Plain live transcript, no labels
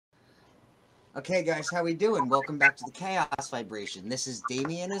Okay, guys, how we doing? Welcome back to the Chaos Vibration. This is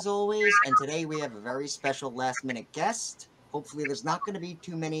Damien, as always, and today we have a very special last-minute guest. Hopefully there's not going to be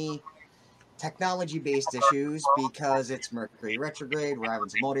too many technology-based issues because it's Mercury retrograde. We're having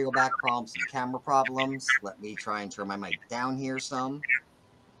some audio back problems, some camera problems. Let me try and turn my mic down here some.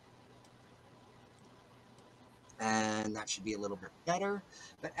 And that should be a little bit better.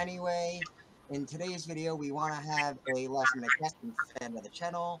 But anyway, in today's video, we want to have a last-minute guest and fan of the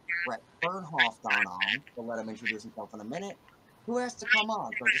channel, Brett Bernhoft, on. We'll let him introduce himself in a minute. Who has to come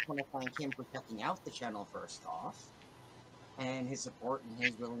on? So I just want to thank him for checking out the channel first off, and his support and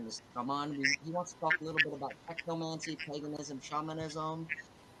his willingness to come on. He wants to talk a little bit about technomancy, paganism, shamanism,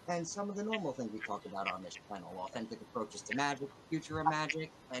 and some of the normal things we talk about on this channel, authentic approaches to magic, the future of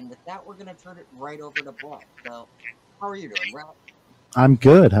magic. And with that, we're going to turn it right over to Brett. So, how are you doing, Brett? I'm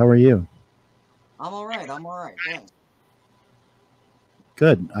good. How are you? I'm all right. I'm all right. Thanks.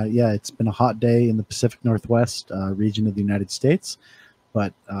 Good. Yeah, it's been a hot day in the Pacific Northwest region of the United States,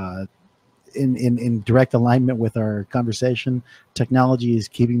 but in direct alignment with our conversation, technology is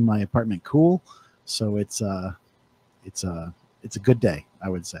keeping my apartment cool, so it's a good day, I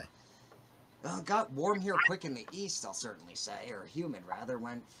would say. Got warm here quick in the east, I'll certainly say, or humid rather.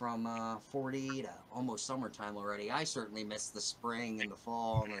 Went from 40 to almost summertime already. I certainly miss the spring and the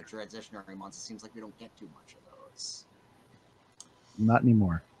fall and the transitionary months. It seems like we don't get too much of those. Not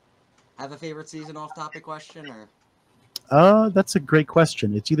anymore. Have a favorite season off-topic question, or? That's a great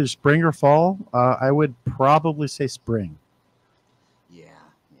question. It's either spring or fall. I would probably say spring. Yeah.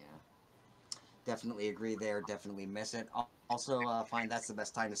 Definitely agree there. Definitely miss it. Also, find that's the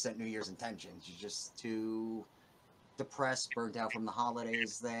best time to set New Year's intentions. You're just too depressed, burnt out from the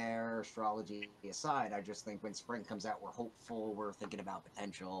holidays there, astrology aside. I just think when spring comes out, we're hopeful, we're thinking about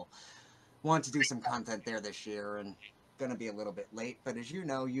potential. Want to do some content there this year, and gonna be a little bit late, but as you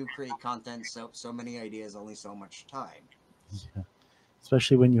know, you create content, so many ideas, only so much time. Yeah.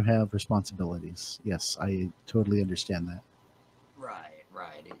 Especially when you have responsibilities. Yes, I totally understand that. Right.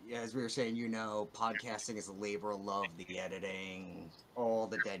 As we were saying, podcasting is a labor of love, the editing, all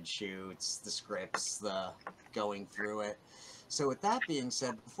the dead shoots, the scripts, the going through it. So with that being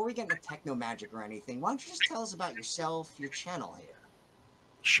said, before we get into techno-magic or anything, why don't you just tell us about yourself, your channel here?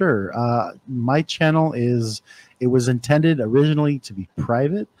 Sure. My channel it was intended originally to be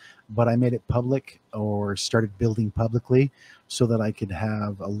private, but I made it public or started building publicly so that I could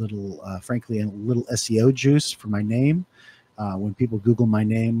have a little, frankly, a little SEO juice for my name. When people Google my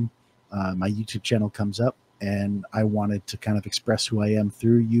name, my YouTube channel comes up, and I wanted to kind of express who I am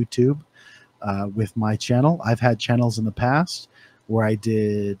through YouTube with my channel. I've had channels in the past where I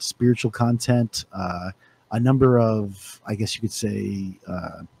did spiritual content, a number of, I guess you could say,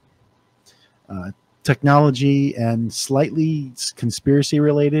 technology and slightly conspiracy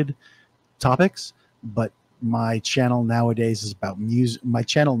related topics, but my channel nowadays is about music. My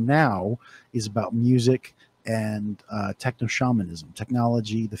channel now is about music and techno shamanism,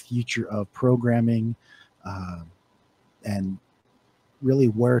 technology, the future of programming, and really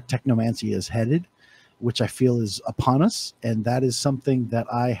where technomancy is headed, which I feel is upon us. And that is something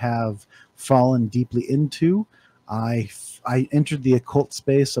that I have fallen deeply into. I entered the occult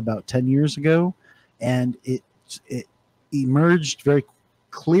space about 10 years ago, and it emerged very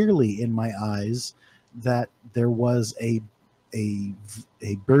clearly in my eyes that there was a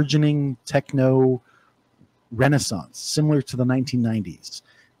burgeoning techno renaissance similar to the 1990s,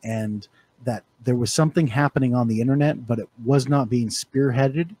 and that there was something happening on the internet, but it was not being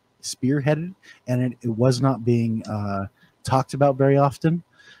spearheaded, and it was not being talked about very often,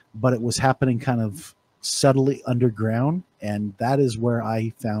 but it was happening kind of subtly underground. And that is where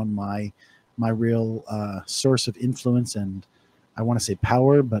I found my real source of influence, and I want to say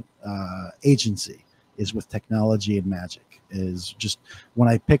power, but agency is with technology and magic. Is just when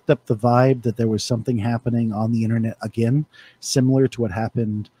I picked up the vibe that there was something happening on the internet again, similar to what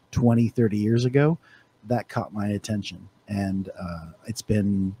happened 20, 30 years ago, that caught my attention. And it's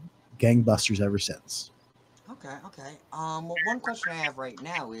been gangbusters ever since. Okay. Well, one question I have right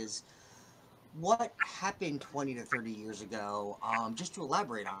now is, what happened 20 to 30 years ago, just to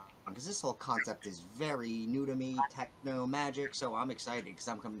elaborate on, because this whole concept is very new to me, techno-magic, so I'm excited because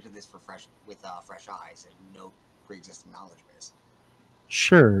I'm coming to this with fresh eyes and no pre-existing knowledge base.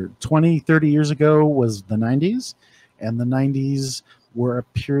 Sure. 20, 30 years ago was the 90s, and the 90s were a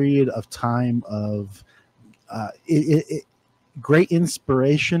period of time of great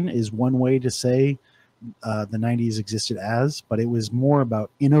inspiration is one way to say the 90s existed as, but it was more about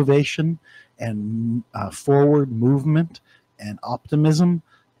innovation and forward movement and optimism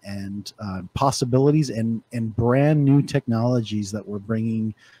and possibilities and brand new technologies that were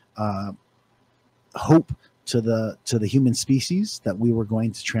bringing hope to the human species that we were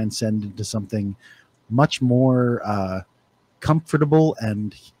going to transcend into something much more comfortable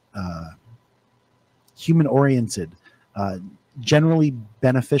and human oriented, generally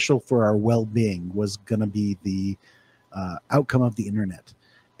beneficial for our well-being was going to be the outcome of the internet.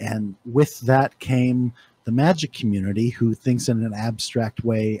 And with that came the magic community, who thinks in an abstract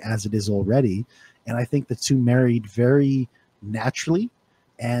way as it is already. And I think the two married very naturally.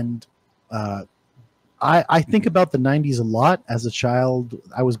 And I think about the 90s a lot. As a child,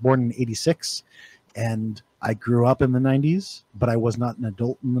 I was born in 86, and I grew up in the 90s, but I was not an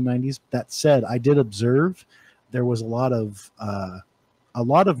adult in the 90s. That said, I did observe there was a lot of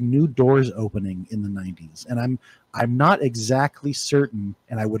new doors opening in the 90s, and I'm not exactly certain,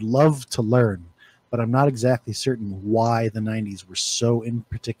 and I would love to learn, but I'm not exactly certain why the 90s were so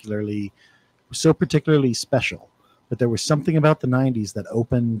particularly special. But there was something about the 90s that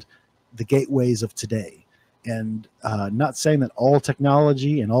opened the gateways of today. And not saying that all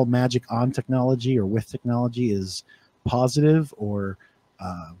technology and all magic on technology or with technology is positive or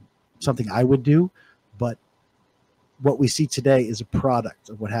something I would do, but what we see today is a product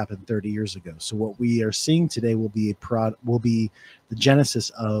of what happened 30 years ago. So what we are seeing today will be the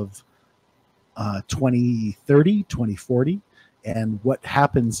genesis of 2030, 2040. And what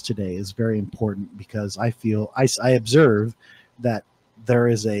happens today is very important, because I observe that there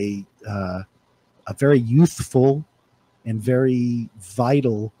is a very youthful and very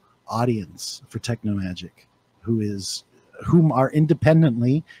vital audience for Technomagick, whom are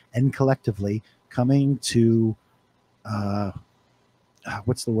independently and collectively coming to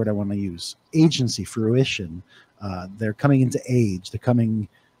what's the word I want to use? Agency, fruition. They're coming into age. They're coming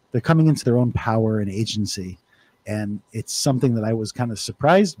into their own power and agency, and it's something that I was kind of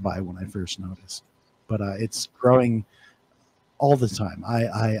surprised by when I first noticed. But it's growing all the time.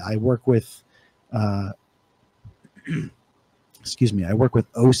 I work with excuse me, I work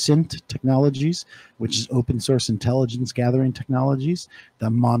with OSINT technologies, which is open source intelligence gathering technologies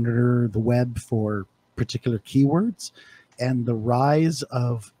that monitor the web for particular keywords. And the rise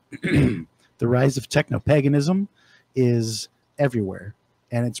of techno-paganism is everywhere,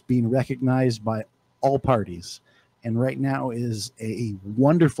 and it's being recognized by all parties. And right now is a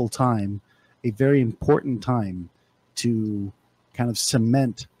wonderful time, a very important time to kind of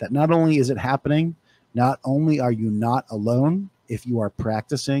cement that not only is it happening, not only are you not alone if you are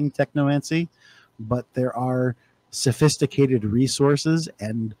practicing technomancy, but there are sophisticated resources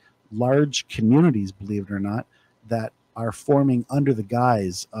and large communities, believe it or not, that are forming under the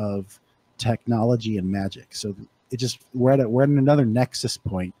guise of technology and magic. So we're at another nexus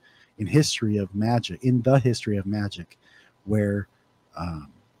point in the history of magic, where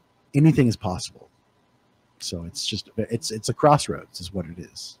anything is possible. So it's a crossroads, is what it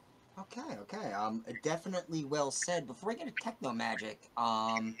is. Okay. Definitely well said. Before we get to Technomagick,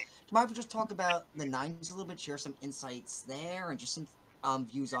 do you mind if we just talk about the 90s a little bit, share some insights there, and just some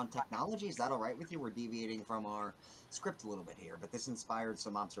views on technology? Is that all right with you? We're deviating from our script a little bit here, but this inspired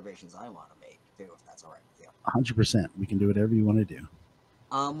some observations I want to make, too, if that's all right with you. 100%. We can do whatever you want to do.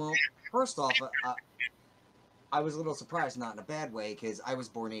 Well, first off, I was a little surprised, not in a bad way, because I was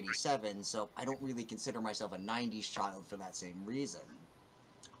born 87, so I don't really consider myself a 90s child for that same reason.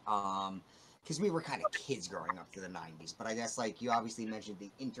 Because we were kind of kids growing up through the 90s, but I guess, like, you obviously mentioned the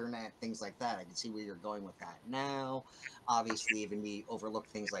internet, things like that. I can see where you're going with that now. Obviously, even we overlook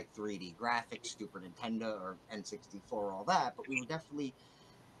things like 3D graphics, Super Nintendo, or N64, all that, but we were definitely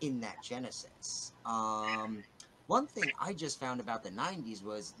in that genesis. One thing I just found about the 90s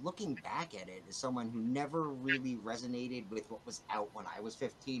was, looking back at it as someone who never really resonated with what was out when I was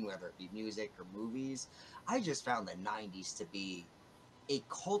 15, whether it be music or movies, I just found the 90s to be a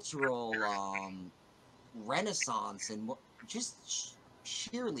cultural renaissance, and just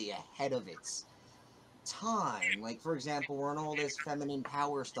sheerly ahead of its time. Like, for example, we're in all this feminine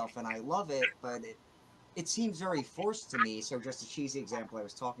power stuff, and I love it, but it seems very forced to me. So, just a cheesy example, I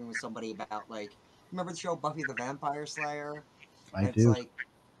was talking with somebody about, like, remember the show Buffy the Vampire Slayer? I And it's do. like,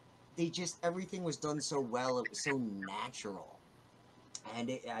 everything was done so well, it was so natural.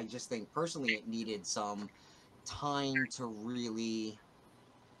 And I just think, personally, it needed some time to really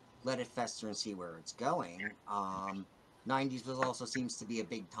let it fester and see where it's going. 90s was also seems to be a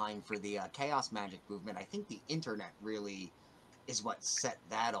big time for the chaos magic movement. I think the internet really is what set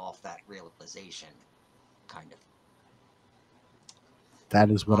that off, that realization, kind of. That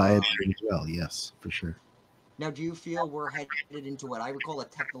is what I Um, agree as well. Yes, for sure. Now, do you feel we're headed into what I would call a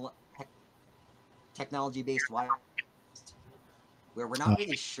technology-based Wild West, where we're Uh, not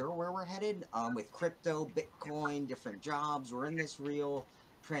really sure where we're headed with crypto, Bitcoin, different jobs? We're in this real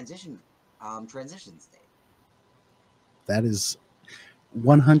transition transition state. That is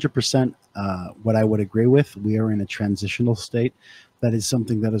 100% what I would agree with. We are in a transitional state. That is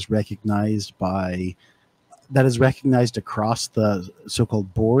something that is recognized across the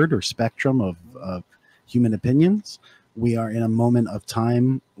so-called board or spectrum of human opinions. We are in a moment of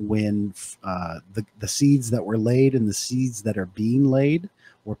time when the seeds that were laid and the seeds that are being laid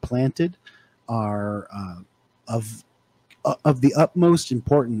or planted are of the utmost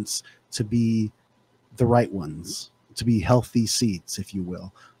importance to be the right ones, to be healthy seeds, if you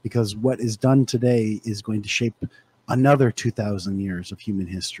will, because what is done today is going to shape another 2,000 years of human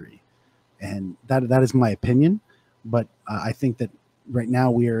history. And that is my opinion. But I think that right now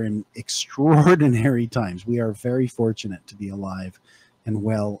we are in extraordinary times. We are very fortunate to be alive and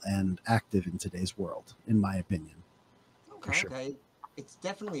well and active in today's world, in my opinion. Okay, Sure. okay. It's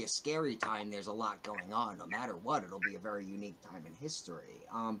definitely a scary time. There's a lot going on. No matter what, it'll be a very unique time in history.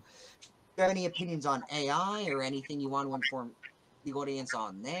 Do you have any opinions on AI or anything you want to inform the audience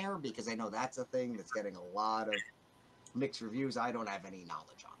on there? Because I know that's a thing that's getting a lot of mixed reviews. I don't have any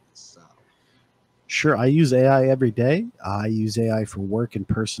knowledge on this, so. Sure, I use AI every day. I use AI for work and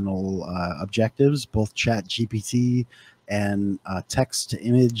personal objectives, both Chat GPT and text to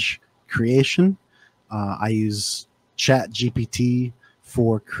image creation. I use Chat GPT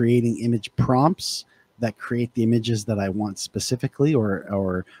for creating image prompts that create the images that I want specifically,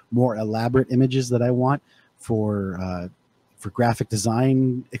 or more elaborate images that I want for graphic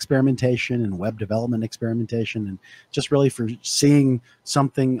design experimentation and web development experimentation, and just really for seeing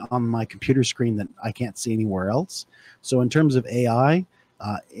something on my computer screen that I can't see anywhere else. So in terms of AI,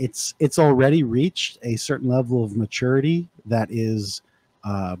 it's already reached a certain level of maturity that is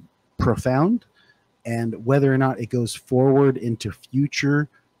profound, and whether or not it goes forward into future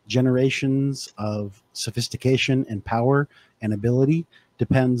generations of sophistication and power and ability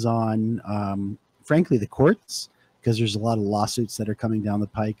depends on, frankly, the courts, because there's a lot of lawsuits that are coming down the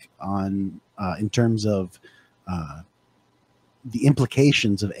pike on in terms of the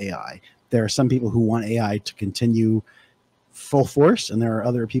implications of AI. There are some people who want AI to continue full force, and there are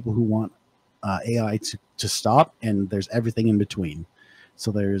other people who want AI to stop, and there's everything in between.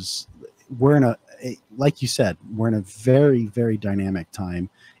 So we're in like you said, we're in a very, very dynamic time,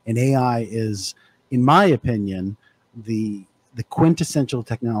 and AI is, in my opinion, the quintessential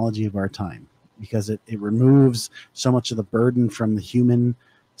technology of our time, because it removes so much of the burden from the human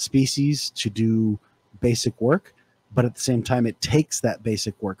species to do basic work, but at the same time it takes that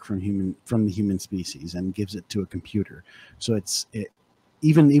basic work from the human species and gives it to a computer. So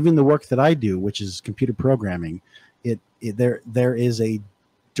even the work that I do, which is computer programming, there is a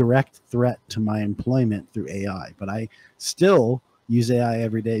direct threat to my employment through AI, but I still use AI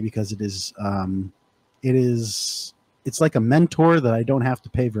every day because it's like a mentor that I don't have to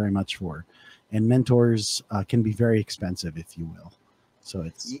pay very much for. And mentors can be very expensive, if you will. So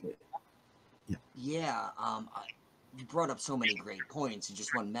Yeah. You brought up so many great points. And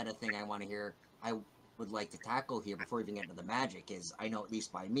just one meta thing I would like to tackle here before we even get into the magic is, I know, at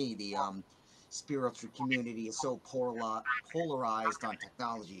least by me, the spiritual community is so polarized on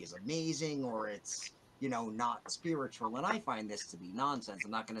technology is amazing, or it's, not spiritual. And I find this to be nonsense.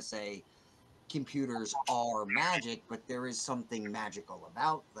 I'm not going to say computers are magic, but there is something magical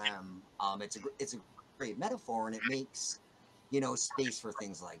about them. It's a great metaphor, and it makes space for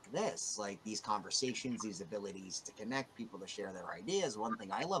things like this, like these conversations, these abilities to connect people, to share their ideas. One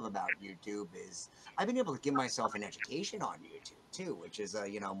thing I love about YouTube is I've been able to give myself an education on YouTube too, which is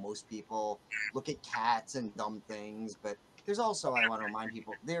most people look at cats and dumb things, but there's also, I want to remind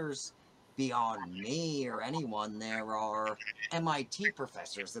people, there's, beyond me or anyone, there are MIT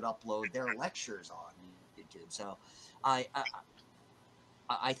professors that upload their lectures on YouTube. So I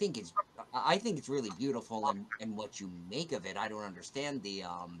I, I think it's really beautiful, and what you make of it. I don't understand the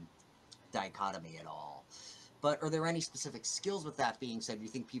dichotomy at all. But are there any specific skills, with that being said, you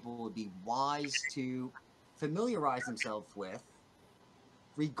think people would be wise to familiarize themselves with,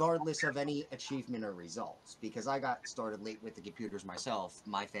 regardless of any achievement or results? Because I got started late with the computers myself.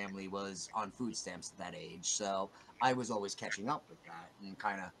 My family was on food stamps at that age, so I was always catching up with that and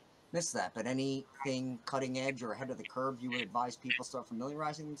kind of missed that. But anything cutting edge or ahead of the curve you would advise people start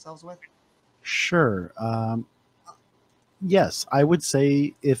familiarizing themselves with? sure. Yes, I would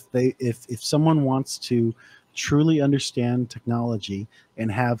say if someone wants to truly understand technology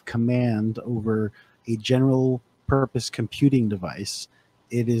and have command over a general purpose computing device,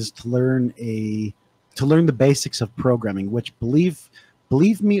 it is to learn the basics of programming, which, believe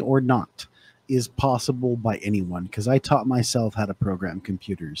me or not, is possible by anyone, because I taught myself how to program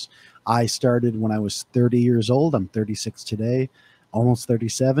computers. I started when I was 30 years old. I'm 36 today. almost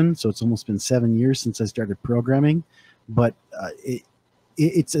 37, so it's almost been 7 years since I started programming. But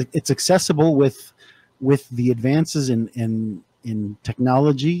it's accessible with the advances in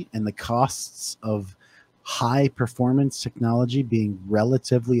technology and the costs of high performance technology being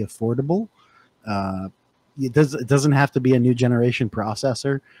relatively affordable. Uh, it doesn't have to be a new generation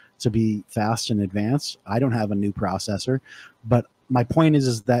processor to be fast and advanced. I don't have a new processor, but my point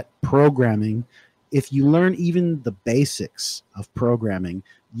is that programming, if you learn even the basics of programming,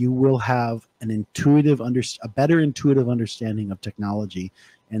 you will have a better intuitive understanding of technology,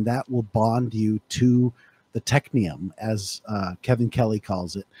 and that will bond you to the technium, as Kevin Kelly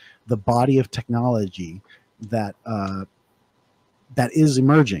calls it, the body of technology that that is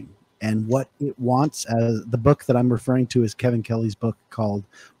emerging and what it wants. As the book that I'm referring to is Kevin Kelly's book called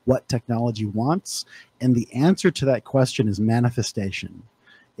What Technology Wants, and the answer to that question is manifestation.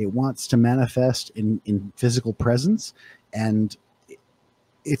 It wants to manifest in physical presence, and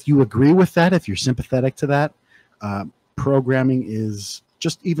if you agree with that, if you're sympathetic to that, programming is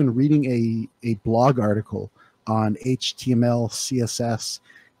just even reading a blog article on HTML, CSS,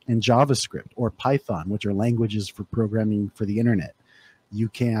 and JavaScript, or Python, which are languages for programming for the internet. You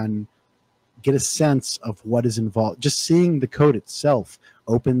can get a sense of what is involved. Just seeing the code itself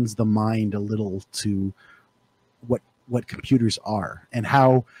opens the mind a little to what computers are, and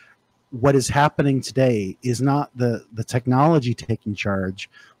how what is happening today is not the technology taking charge,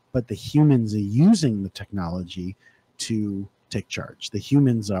 but the humans using the technology to take charge. The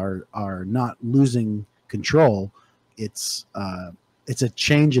humans are not losing control. It's a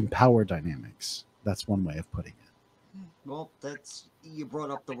change in power dynamics. That's one way of putting it. Well, you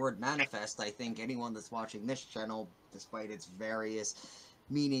brought up the word manifest. I think anyone that's watching this channel, despite its various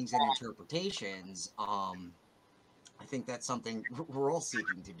meanings and interpretations, I think that's something we're all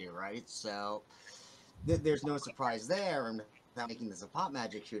seeking to do, right? So there's no surprise there. And without making this a pop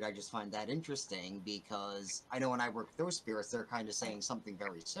magic shoot, I just find that interesting, because I know when I work with those spirits, they're kind of saying something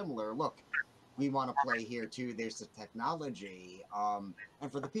very similar. Look, we want to play here too. There's the technology.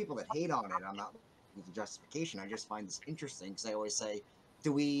 And for the people that hate on it, I'm not looking for justification. I just find this interesting, because I always say,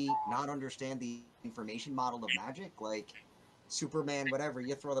 do we not understand the information model of magic? Like Superman, whatever,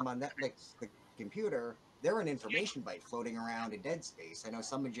 you throw them on Netflix, the computer, they're an information byte floating around in dead space. I know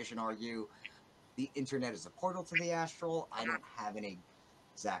some magicians argue the internet is a portal to the astral. I don't have an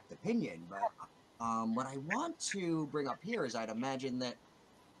exact opinion, but what I want to bring up here is I'd imagine that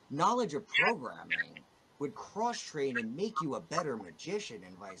knowledge of programming would cross-train and make you a better magician,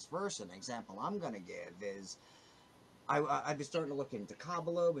 and vice versa. An example I'm going to give is I've been starting to look into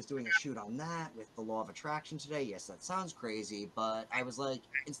Kabbalah, was doing a shoot on that with the law of attraction today. Yes, that sounds crazy, but I was like,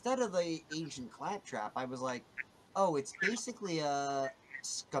 instead of the ancient claptrap, I was like, oh, it's basically a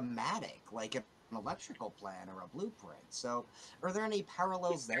schematic, like an electrical plan or a blueprint. So are there any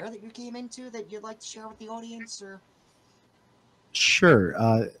parallels there that you came into that you'd like to share with the audience? Or Sure.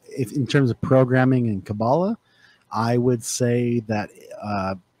 If in terms of programming and Kabbalah, I would say that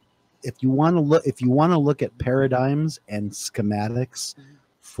if you want to look at paradigms and schematics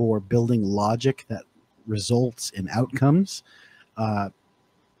for building logic that results in outcomes,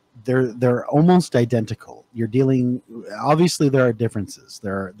 they're almost identical. You're dealing, obviously there are differences.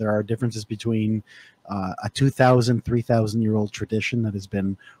 There are differences between a 2,000, 3,000 year old tradition that has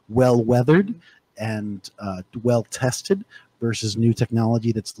been well weathered and well tested versus new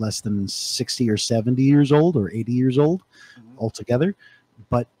technology that's less than 60 or 70 years old or 80 years old altogether.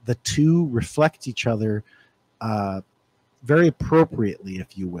 But the two reflect each other very appropriately,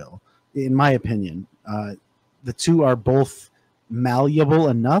 if you will, in my opinion. The two are both malleable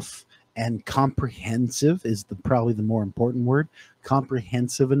enough, and comprehensive is probably the more important word,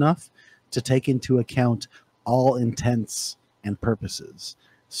 comprehensive enough to take into account all intents and purposes.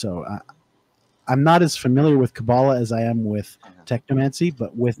 So I'm not as familiar with Kabbalah as I am with Technomancy,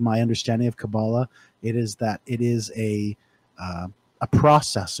 but with my understanding of Kabbalah, it is that it is a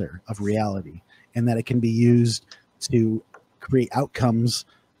processor of reality, and that it can be used to create outcomes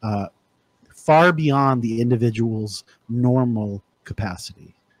far beyond the individual's normal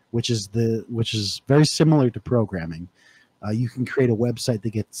capacity, which is very similar to programming. You can create a website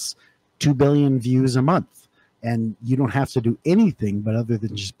that gets 2 billion views a month, and you don't have to do anything but other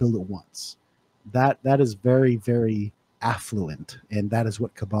than just build it once. That is very, very affluent, and that is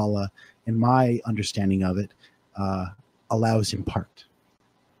what Kabbalah, in my understanding of it, allows in part.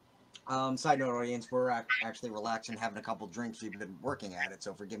 Side note, audience, we're actually relaxing, having a couple drinks. We've been working at it,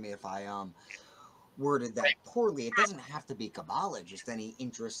 so forgive me if I worded that poorly. It doesn't have to be Kabbalah, just any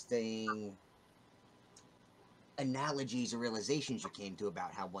interesting analogies or realizations you came to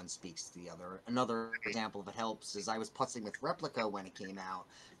about how one speaks to the other. Another example, if it helps, is I was putzing with Replica when it came out,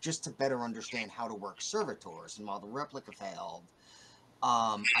 just to better understand how to work servitors. And while the Replica failed,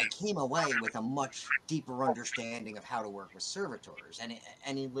 I came away with a much deeper understanding of how to work with servitors.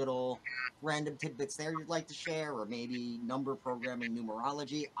 Any little random tidbits there you'd like to share, or maybe number programming,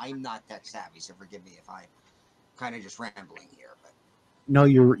 numerology? I'm not tech savvy, so forgive me if I kind of just rambling here, but No,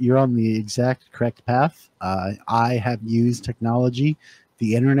 you're on the exact correct path. I have used technology,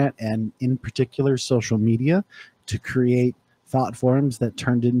 the internet, and in particular social media, to create thought forms that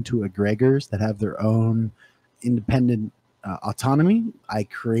turned into egregors that have their own independent autonomy. I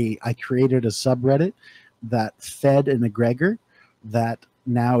created a subreddit that fed an egregor that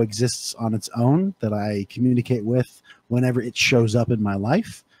now exists on its own, that I communicate with whenever it shows up in my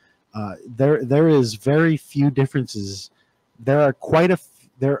life. There is very few differences. There are quite a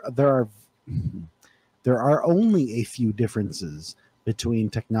there are only a few differences between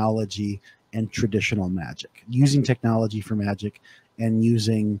technology and traditional magic. Using technology for magic and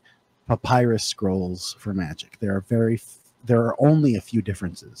using papyrus scrolls for magic. There are only a few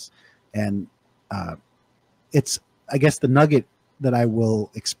differences, and uh, it's, I guess, the nugget that I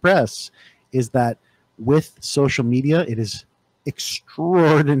will express is that with social media, it is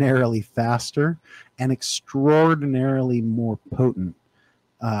extraordinarily faster and extraordinarily more potent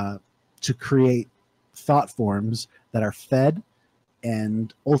uh, to create thought forms that are fed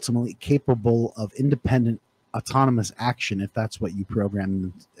and ultimately capable of independent autonomous action, if that's what you program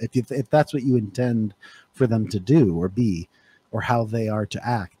them, if that's what you intend for them to do or be, or how they are to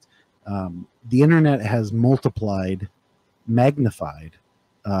act. The internet has magnified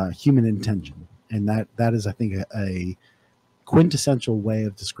human intention, and that is, I think, a quintessential way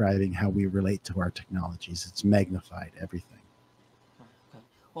of describing how we relate to our technologies. It's magnified everything. okay, okay.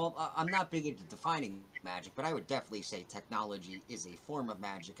 Well, I'm not big into defining magic, but I would definitely say technology is a form of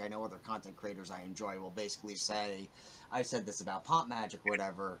magic. I know other content creators I enjoy will basically say, I said this about pop magic,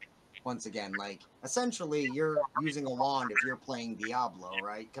 whatever. Once again, like, essentially, you're using a wand if you're playing Diablo,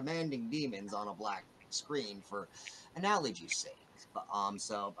 right? Commanding demons on a black screen, for analogy's sake. But,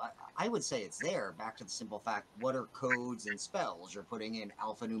 so I would say it's there. Back to the simple fact, what are codes and spells? You're putting in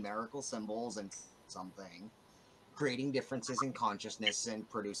alphanumerical symbols and something, creating differences in consciousness and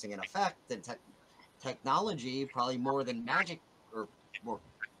producing an effect. And technology, probably more than magic, or more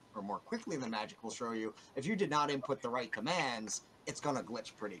more quickly than magic, will show you if you did not input the right commands, it's going to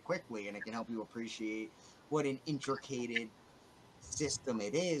glitch pretty quickly, and it can help you appreciate what an intricate system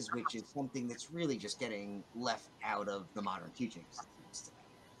it is, which is something that's really just getting left out of the modern teachings, it seems to me.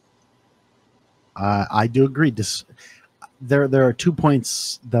 I do agree. There are 2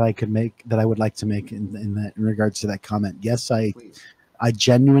 points that I could make, that I would like to make in regards to that comment. Yes, Please. I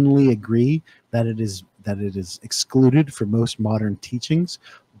genuinely agree that it is excluded for most modern teachings,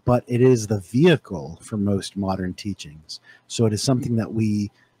 but it is the vehicle for most modern teachings. So it is something that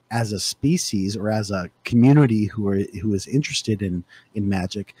we, as a species or as a community who is interested in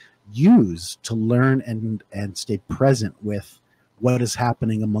magic, use to learn and stay present with what is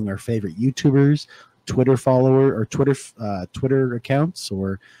happening among our favorite YouTubers, Twitter follower or Twitter accounts,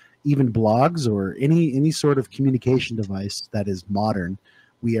 or even blogs, or any sort of communication device that is modern.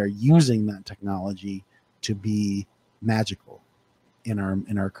 We are using that technology to be magical in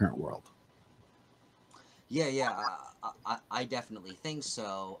our current world. Yeah, yeah, I definitely think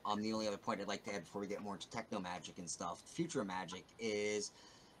so. The only other point I'd like to add before we get more into techno magic and stuff, future magic is,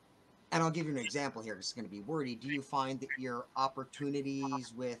 and I'll give you an example here because it's going to be wordy. Do you find that your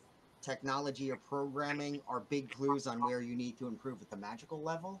opportunities with technology or programming are big clues on where you need to improve at the magical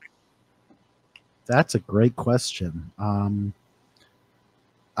level? That's a great question.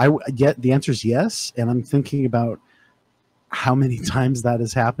 I get the answer is yes, and I'm thinking about how many times that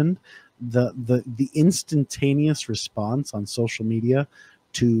has happened. The instantaneous response on social media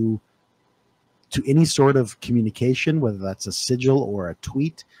to any sort of communication, whether that's a sigil or a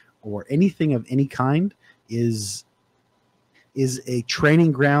tweet or anything of any kind, is a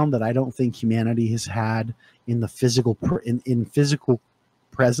training ground that I don't think humanity has had in the in physical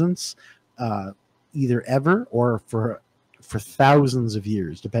presence, uh, either ever or for thousands of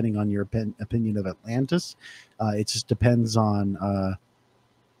years, depending on your opinion of Atlantis. It just depends on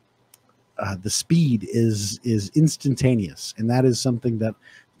the speed is instantaneous, and that is something that,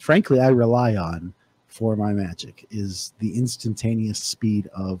 frankly, I rely on for my magic, is the instantaneous speed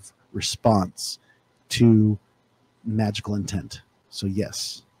of response to magical intent. So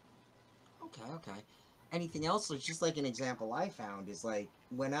yes. Okay, okay. Anything else? It's just like an example I found is like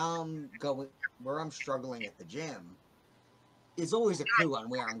when I'm going where I'm struggling at the gym. is always a clue on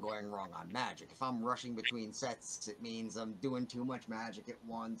where I'm going wrong on magic. If I'm rushing between sets, it means I'm doing too much magic at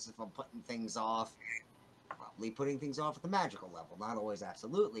once. If I'm putting things off, probably putting things off at the magical level. Not always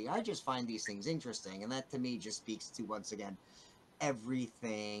absolutely. I just find these things interesting, and that to me just speaks to, once again,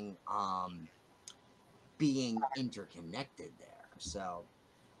 everything being interconnected there. So,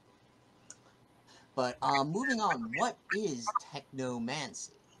 but moving on, what is technomancy,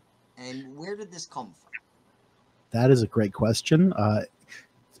 and where did this come from? That is a great question.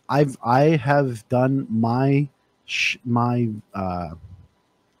 I have done my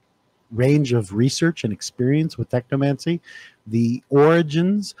range of research and experience with technomancy. The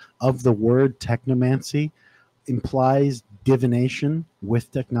origins of the word technomancy implies divination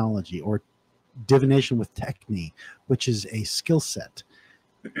with technology, or divination with techne, which is a skill set.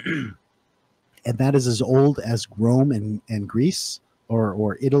 And that is as old as Rome and Greece,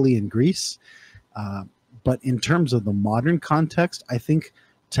 or Italy and Greece. But in terms of the modern context, I think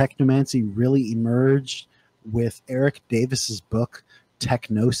technomancy really emerged with Eric Davis's book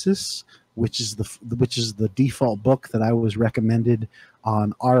Technosis, which is the default book that I was recommended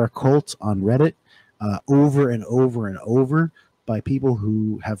on our occult on Reddit over and over and over by people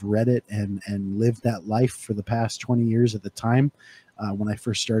who have read it and lived that life for the past 20 years at the time when I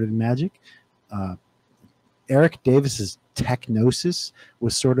first started magic. Eric Davis's Technosis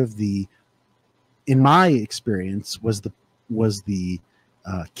was sort of in my experience, was the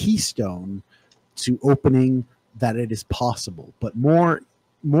keystone to opening that it is possible. But more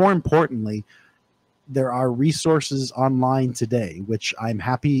importantly, there are resources online today, which I'm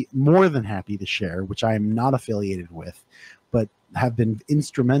more than happy to share, which I am not affiliated with, but have been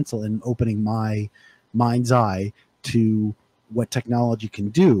instrumental in opening my mind's eye to what technology can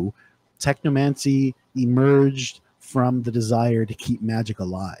do. Technomancy emerged from the desire to keep magic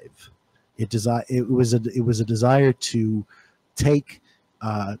alive. It was a desire to take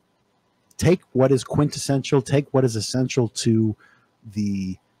what is quintessential, take what is essential to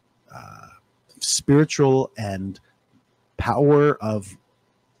the spiritual and power of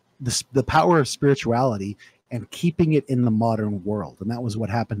the power of spirituality, and keeping it in the modern world. And that was what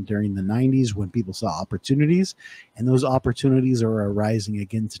happened during the 90s when people saw opportunities, and those opportunities are arising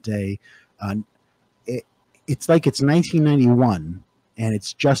again today. It's like it's 1991 and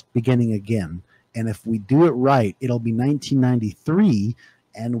it's just beginning again. And if we do it right, it'll be 1993,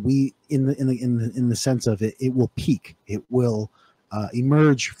 and we, in the sense of it, it will peak. It will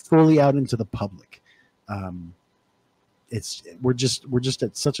emerge fully out into the public. We're just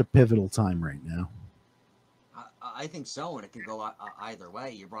at such a pivotal time right now. I think so, and it could go either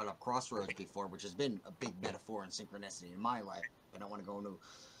way. You brought up crossroads before, which has been a big metaphor and synchronicity in my life. I don't want to go into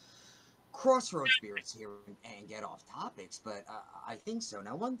crossroad spirits here and get off topics, but I think so.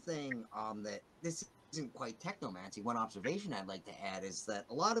 Now, one thing that this isn't quite technomancy, one observation I'd like to add is that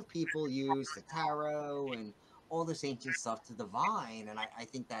a lot of people use the tarot and all this ancient stuff to divine, and I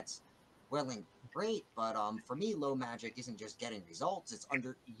think that's well and great, but for me, low magic isn't just getting results, it's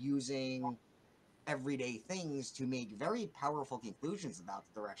using everyday things to make very powerful conclusions about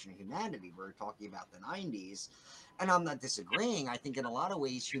the direction of humanity. We're talking about the 90s, and I'm not disagreeing. I think in a lot of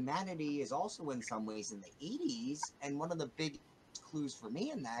ways, humanity is also in some ways in the 80s, and one of the big clues for me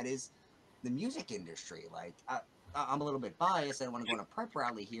in that is the music industry. Like, I'm a little bit biased. I don't want to go on a prep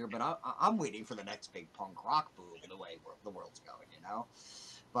rally here, but I'm waiting for the next big punk rock boom the way the world's going, you know?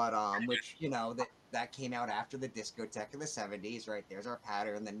 But which, you know, that came out after the discotheque of the 70s, right? There's our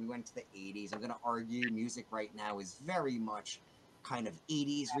pattern. Then we went to the 80s. I'm going to argue music right now is very much kind of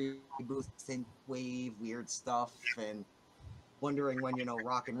 80s reboot, synth wave, weird stuff, and wondering when, you know,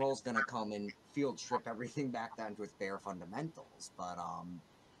 rock and roll's going to come and field strip everything back down to its bare fundamentals. But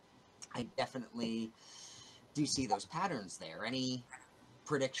I definitely do see those patterns there. Any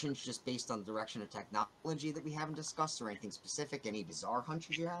predictions just based on the direction of technology that we haven't discussed, or anything specific? Any bizarre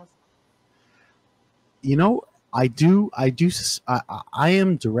hunches you have? You know, I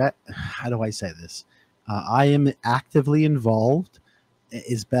am direct. How do I say this? I am actively involved,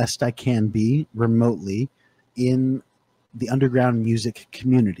 as best I can be, remotely, in the underground music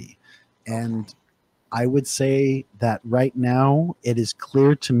community. And Okay. I would say that right now it is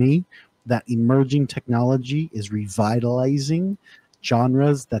clear to me that emerging technology is revitalizing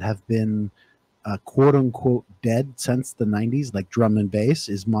genres that have been quote unquote dead since the 90s, like drum and bass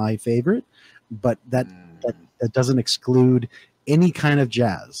is my favorite, but that doesn't exclude any kind of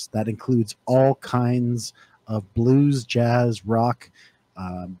jazz. That includes all kinds of blues, jazz, rock,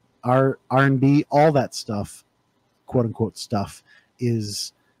 R&B, all that stuff, quote unquote stuff,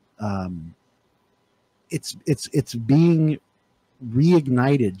 is it's being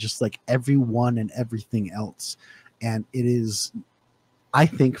reignited, just like everyone and everything else. And it is, I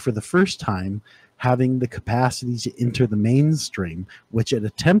think, for the first time, having the capacity to enter the mainstream, which it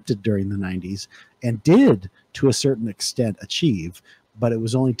attempted during the 90s and did to a certain extent achieve, but it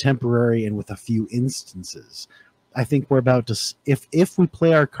was only temporary and with a few instances. I think we're about to, if we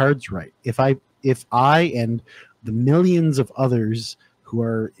play our cards right, if I and the millions of others who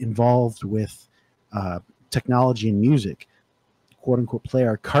are involved with technology and music, quote unquote, play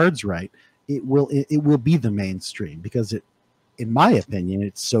our cards right, it will be the mainstream, because it, in my opinion,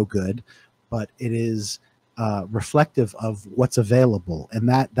 it's so good, but it is reflective of what's available, and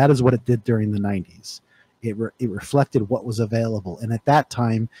that is what it did during the 90s. It reflected what was available, and at that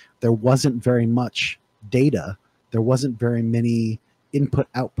time there wasn't very much data, there wasn't very many input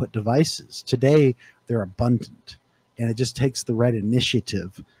output devices. Today they're abundant, and it just takes the right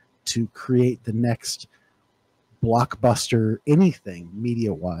initiative to create the next blockbuster anything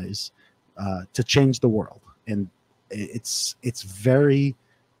media wise, to change the world. And it's very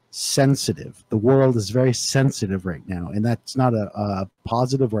sensitive. The world is very sensitive right now, and that's not a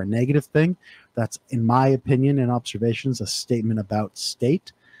positive or a negative thing. That's, in my opinion and observations, a statement about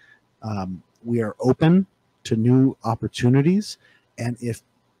state. We are open to new opportunities, and if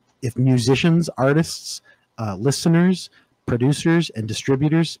musicians, artists, listeners, producers, and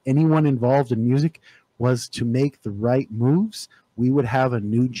distributors, anyone involved in music, was to make the right moves, we would have a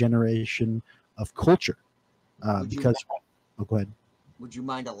new generation of culture. Because, oh, go ahead. Would you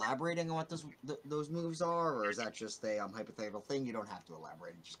mind elaborating on what those moves are, or is that just a hypothetical thing? You don't have to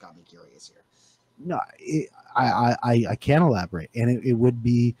elaborate. It just got me curious here. No, I can elaborate, and it would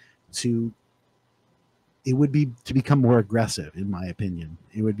be to become more aggressive, in my opinion.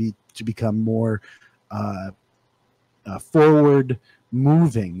 It would be to become more forward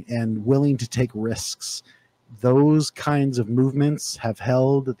moving and willing to take risks. Those kinds of movements have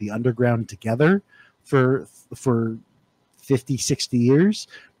held the underground together for 50, 60 years,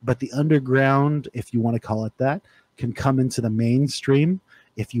 but the underground, if you want to call it that, can come into the mainstream,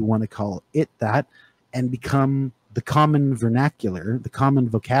 if you want to call it that, and become the common vernacular, the common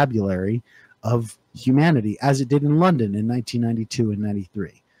vocabulary of humanity, as it did in London in 1992 and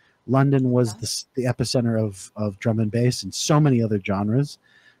 93. London was the epicenter of drum and bass and so many other genres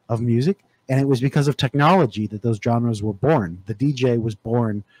of music, and it was because of technology that those genres were born. The DJ was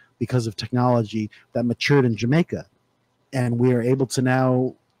born because of technology that matured in Jamaica, and we are able to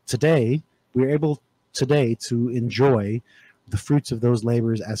now, today, to enjoy the fruits of those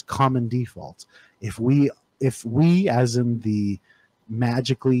labors as common default. If we, as in the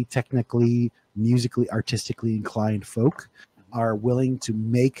magically, technically, musically, artistically inclined folk, are willing to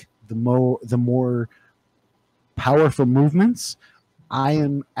make the more powerful movements, I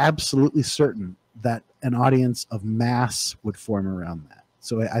am absolutely certain that an audience of mass would form around that.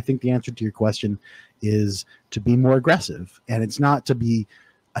 So I think the answer to your question is to be more aggressive, and it's not to be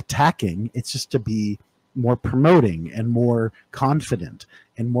attacking, it's just to be more promoting and more confident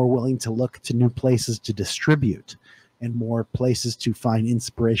and more willing to look to new places to distribute and more places to find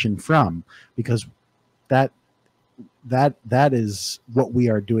inspiration from, because that is what we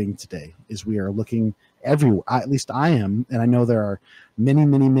are doing today. Is we are looking everywhere. At least I am, and I know there are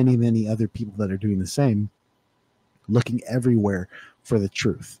many other people that are doing the same, looking everywhere for the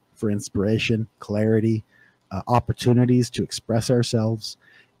truth, for inspiration, clarity, opportunities to express ourselves.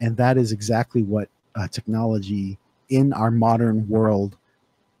 And that is exactly what technology in our modern world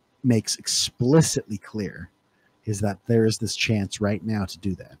makes explicitly clear, is that there is this chance right now to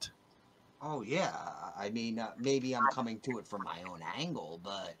do that. Oh yeah, I mean, maybe I'm coming to it from my own angle,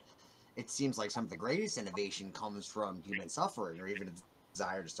 but it seems like some of the greatest innovation comes from human suffering, or even a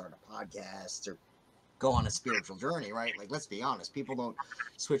desire to start a podcast or go on a spiritual journey, right? Like, let's be honest, people don't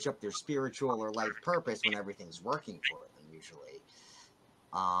switch up their spiritual or life purpose when everything's working for them, usually.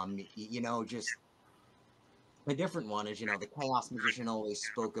 Just a different one is, the chaos magician always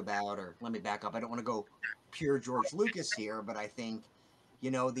spoke about, or let me back up, I don't want to go pure George Lucas here, but I think,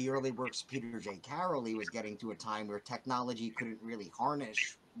 the early works of Peter J. Carroll, he was getting to a time where technology couldn't really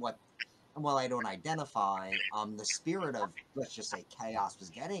harness what, and while I don't identify, the spirit of, let's just say, chaos was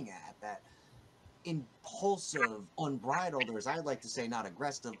getting at, that impulsive, unbridled, or as I like to say, not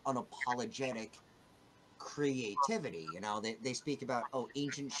aggressive, unapologetic creativity. They speak about, oh,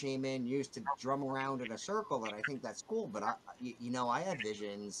 ancient shaman used to drum around in a circle, and I think that's cool, but I have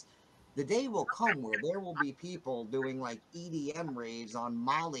visions. The day will come where there will be people doing like EDM raves on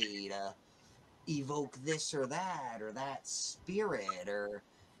Molly to evoke this or that spirit, or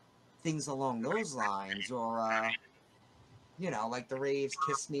things along those lines, or like the raves,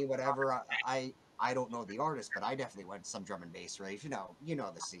 Kiss Me, whatever. I don't know the artist, but I definitely went to some drum and bass raves. You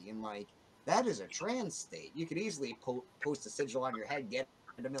know the scene. Like, That is a trance state. You could easily post a sigil on your head, get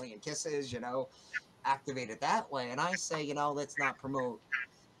a million kisses, activate it that way. And I say, let's not promote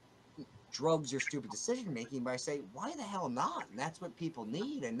drugs or stupid decision making, but I say, why the hell not? And that's what people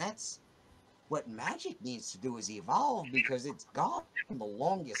need. And that's what magic needs to do, is evolve, because it's gone the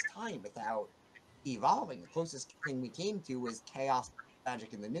longest time without evolving. The closest thing we came to was chaos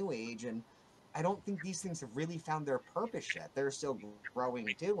magic in the new age. And I don't think these things have really found their purpose yet. They're still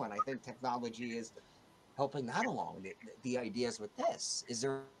growing too. And I think technology is helping that along. The ideas with this. Is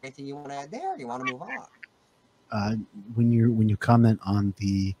there anything you want to add there? Or you want to move on? uh, when you comment on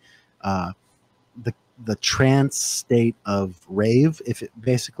uh, the the trance state of rave, if it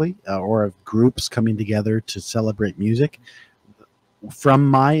basically, or of groups coming together to celebrate music, from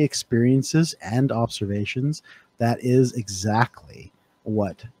my experiences and observations, that is exactly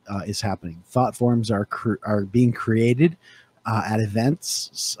what is happening. Thought forms are being created at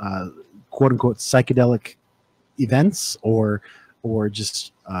events, quote unquote psychedelic events, or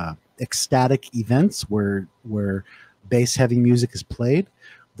just ecstatic events where bass heavy music is played.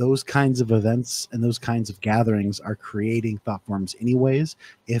 Those kinds of events and those kinds of gatherings are creating thought forms anyways.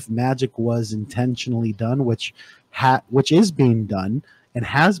 If magic was intentionally done, which is being done and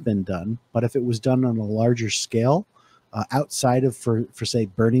has been done, but if it was done on a larger scale, outside of, for say,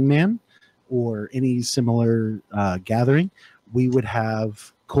 Burning Man or any similar gathering, we would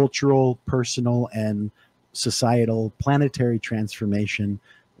have cultural, personal, and societal, planetary transformation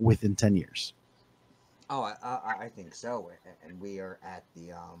within 10 years. Oh, I think so, and we are at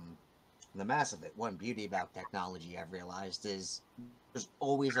the mass of it. One beauty about technology I've realized is there's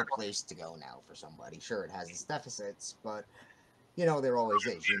always a place to go now for somebody. Sure, it has its deficits, but there always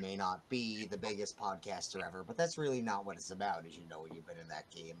is. You may not be the biggest podcaster ever, but that's really not what it's about. As you know, you've been in that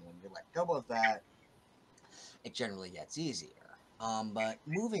game. When you let go of that, it generally gets easier. But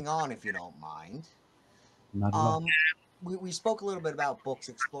moving on, if you don't mind, Not at all. um, we spoke a little bit about books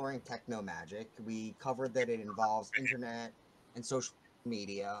exploring techno-magic. We covered that it involves internet and social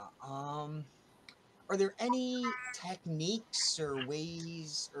media. Are there any techniques or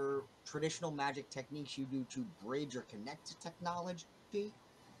ways or traditional magic techniques you do to bridge or connect to technology?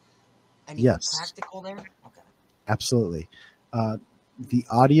 Anything Yes, practical there? Okay. absolutely. Uh, the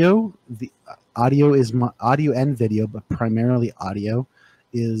audio is my audio and video, but primarily audio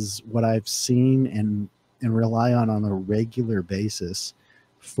is what I've seen and rely on a regular basis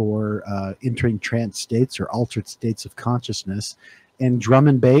for entering trance states or altered states of consciousness. And drum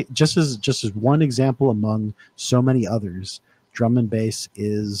and bass, just as one example among so many others, drum and bass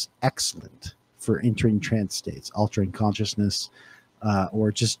is excellent for entering trance states, altering consciousness,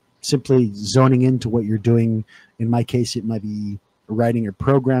 or just simply zoning into what you're doing. In my case, it might be writing or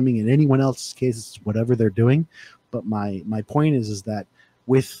programming. In anyone else's case, it's whatever they're doing. But my point is that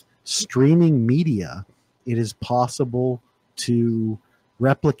with streaming media, it is possible to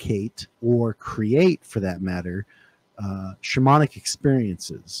replicate or create, for that matter, shamanic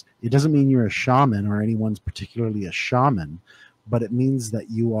experiences. It doesn't mean you're a shaman or anyone's particularly a shaman, but it means that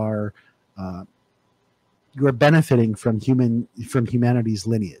uh, you are benefiting from humanity's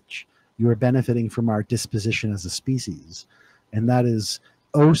lineage. You are benefiting from our disposition as a species, and that is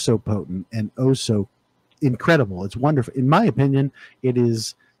oh so potent and oh so incredible. It's wonderful. In my opinion, it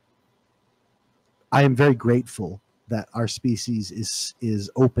is. I am very grateful that our species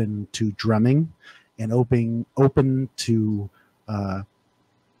is open to drumming and open to uh,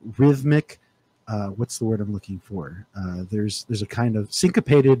 rhythmic. What's the word I'm looking for? There's a kind of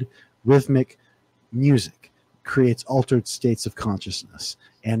syncopated rhythmic music creates altered states of consciousness,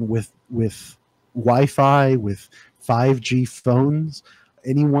 and with Wi-Fi, with 5G phones,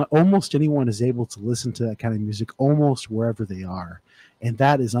 almost anyone is able to listen to that kind of music almost wherever they are, and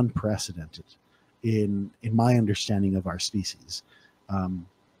that is unprecedented in my understanding of our species. um,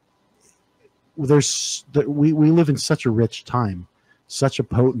 we live in such a rich time, such a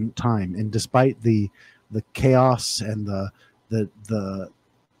potent time, and despite the chaos and the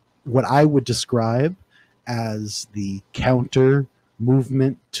what I would describe as the counter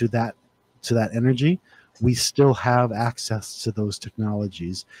movement to that energy, we still have access to those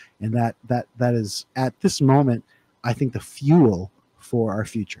technologies, and that is at this moment, I think, the fuel for our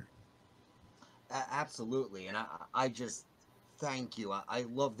future. Absolutely, and I just thank you. I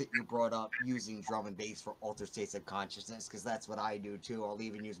love that you brought up using drum and bass for altered states of consciousness, because that's what I do too. I'll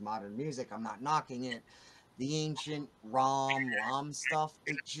even use modern music. I'm not knocking it. The ancient lam stuff,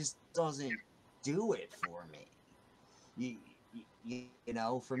 it just doesn't do it for me.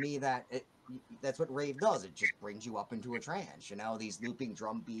 For me, that's what rave does. It just brings you up into a trance. These looping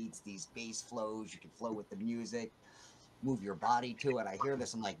drum beats, these bass flows. You can flow with the music. move your body to it. I hear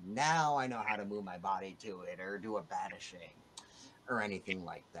this, I'm like, now I know how to move my body to it or do a banishing or anything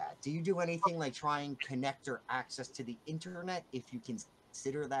like that. Do you do anything like try and connect or access to the internet if you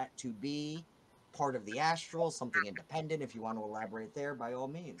consider that to be part of the astral, something independent? If you want to elaborate there, by all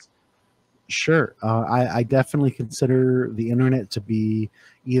means. Sure. I definitely consider the internet to be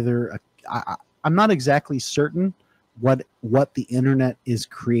either I'm not exactly certain what the internet is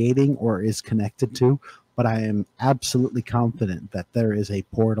creating or is connected to, but I am absolutely confident that there is a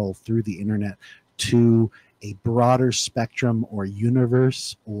portal through the internet to a broader spectrum or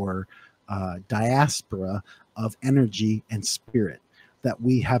universe or diaspora of energy and spirit that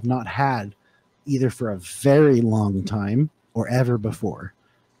we have not had either for a very long time or ever before.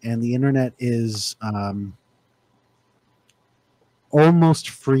 And the internet is almost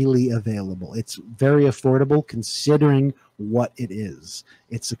freely available. It's very affordable considering what it is.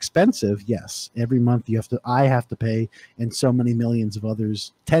 It's expensive, yes. Every month I have to pay, and so many millions of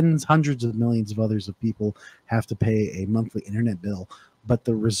others, tens, hundreds of millions of others of people have to pay a monthly internet bill. But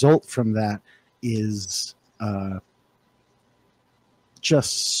the result from that is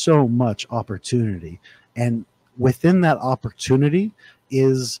just so much opportunity. And within that opportunity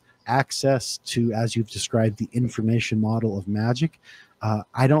is access to, as you've described, the information model of magic.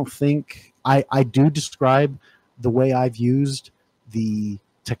 I don't think I do describe the way I've used the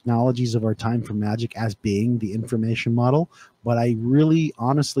technologies of our time for magic as being the information model, but I really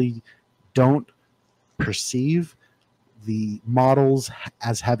honestly don't perceive the models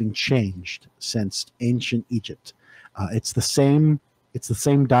as having changed since ancient Egypt. It's the same. It's the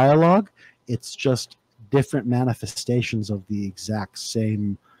same dialogue. It's just different manifestations of the exact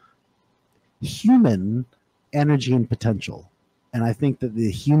same human energy and potential. And I think that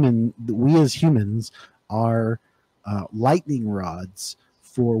we as humans are lightning rods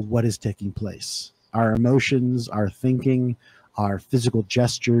for what is taking place. Our emotions, our thinking, our physical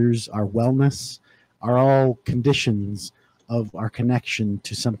gestures, our wellness are all conditions of our connection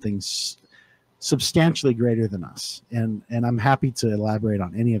to something substantially greater than us. And I'm happy to elaborate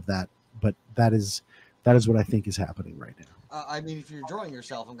on any of that, but that is what I think is happening right now. I mean, if you're enjoying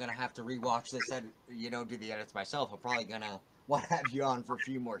yourself, I'm gonna have to rewatch this and do the edits myself. I'm probably gonna want to have you on for a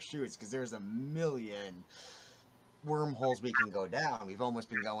few more shoots because there's a million wormholes we can go down. We've almost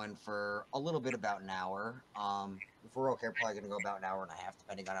been going for a little bit about an hour. If we're okay, we're probably gonna go about an hour and a half,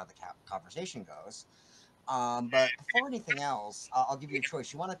 depending on how the conversation goes. But before anything else, I'll give you a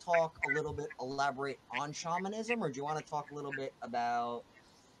choice. You want to talk a little bit, elaborate on shamanism, or do you want to talk a little bit about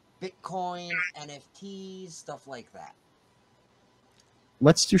Bitcoin, NFTs, stuff like that?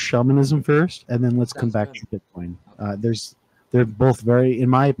 Let's do shamanism first, and then let's come Sounds back good. to Bitcoin. Okay. They're both very, in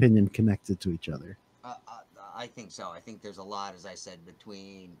my opinion, connected to each other. I think so. I think there's a lot, as I said,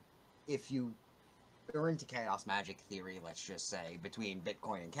 between if you are into chaos magic theory, let's just say, between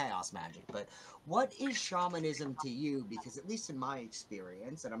Bitcoin and chaos magic. But what is shamanism to you? Because at least in my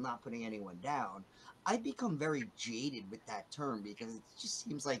experience, and I'm not putting anyone down, I've become very jaded with that term because it just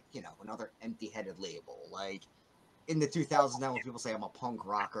seems like, another empty-headed label. Like in the 2000s now when people say I'm a punk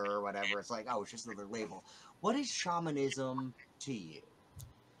rocker or whatever, it's like, oh, it's just another label. What is shamanism to you?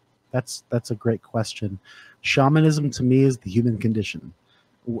 That's a great question. Shamanism to me is the human condition.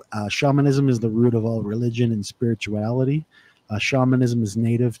 Shamanism is the root of all religion and spirituality. Shamanism is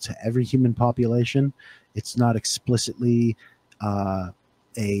native to every human population. It's not explicitly a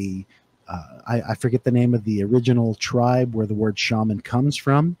I forget the name of the original tribe where the word shaman comes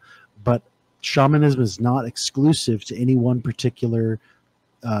from, but shamanism is not exclusive to any one particular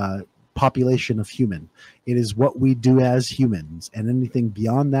population of human. It is what we do as humans, and anything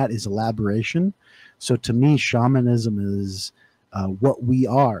beyond that is elaboration. So to me, shamanism is what we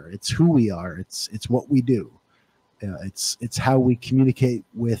are. It's who we are. It's what we do. It's how we communicate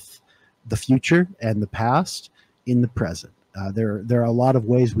with the future and the past in the present. There are a lot of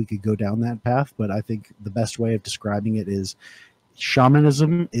ways we could go down that path, but I think the best way of describing it is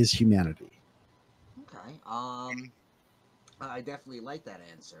shamanism is humanity. Okay. I definitely like that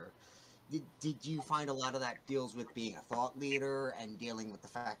answer. Did you find a lot of that deals with being a thought leader and dealing with the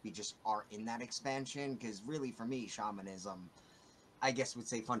fact we just are in that expansion? Because really, for me, shamanism, I guess would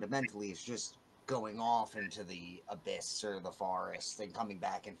say fundamentally, is just going off into the abyss or the forest and coming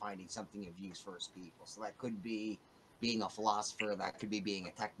back and finding something of use for his people. So that could be being a philosopher, that could be being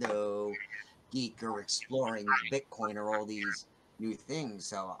a techno geek or exploring Bitcoin or all these new things.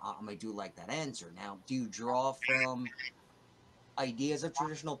 So I do like that answer. Now, do you draw from ideas of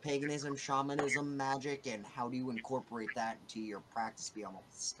traditional paganism, shamanism, magic, and how do you incorporate that into your practice beyond what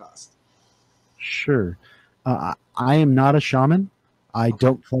we discussed? Sure. I am not a shaman. I Okay.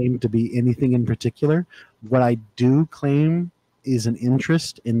 don't claim to be anything in particular. What I do claim is an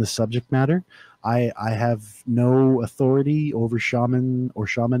interest in the subject matter. I have no authority over shaman or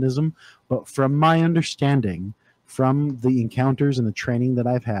shamanism, but from my understanding, from the encounters and the training that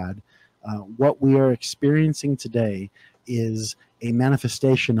I've had, what we are experiencing today is a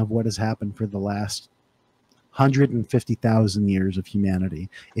manifestation of what has happened for the last 150,000 years of humanity.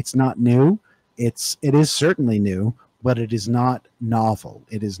 It's not new. It is certainly new, but it is not novel.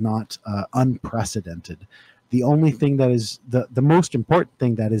 It is not unprecedented. The only thing that is the most important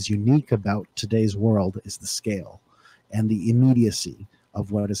thing that is unique about today's world is the scale and the immediacy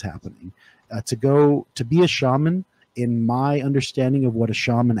of what is happening. To be a shaman, in my understanding of what a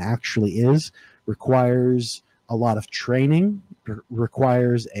shaman actually is, requires a lot of training,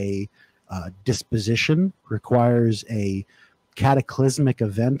 requires a disposition, requires a cataclysmic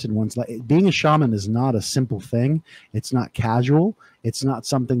event in one's life. Being a shaman is not a simple thing. It's not casual. It's not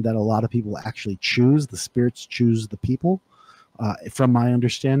something that a lot of people actually choose. The spirits choose the people. From my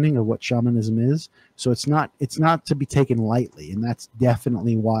understanding of what shamanism is, so it's not to be taken lightly, and that's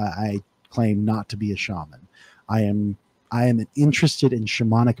definitely why I claim not to be a shaman. I am interested in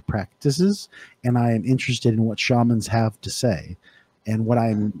shamanic practices, and I am interested in what shamans have to say. And what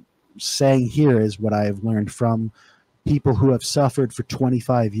I'm saying here is what I have learned from people who have suffered for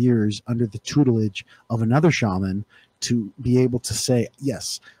 25 years under the tutelage of another shaman, to be able to say,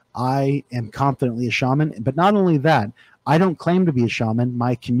 yes, I am confidently a shaman. But not only that, I don't claim to be a shaman.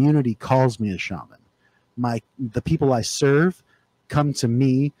 My community calls me a shaman. The people I serve come to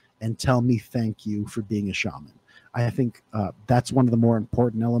me and tell me thank you for being a shaman. I think that's one of the more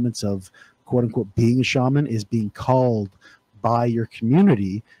important elements of quote unquote being a shaman, is being called by your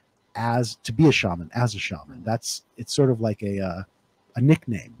community as to be a shaman, as a shaman. It's sort of like a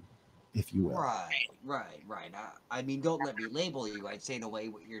nickname, if you will. Right. I mean, don't let me label you. I'd say in a way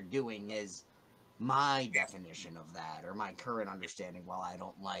what you're doing is my definition of that, or my current understanding, while I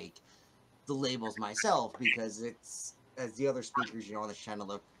don't like the labels myself, because it's, as the other speakers, on this channel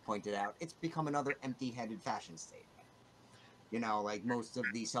have pointed out, it's become another empty-headed fashion statement. Like most of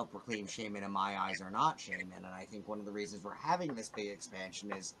the self-proclaimed shaman in my eyes are not shaman, and I think one of the reasons we're having this big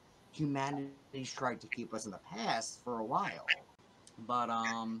expansion is humanity's tried to keep us in the past for a while. But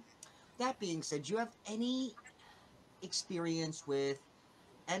that being said, do you have any experience with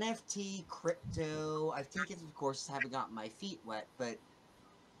NFT, crypto? I've taken some courses, haven't gotten my feet wet, but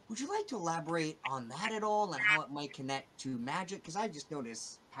would you like to elaborate on that at all and how it might connect to magic? Because I just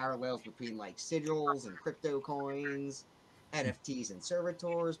noticed parallels between like sigils and crypto coins, NFTs and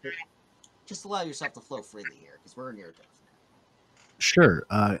servitors, but just allow yourself to flow freely here because we're in your turf now. Sure.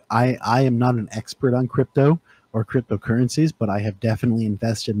 I am not an expert on crypto or cryptocurrencies, but I have definitely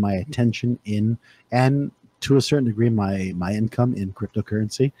invested my attention in, and to a certain degree, my income in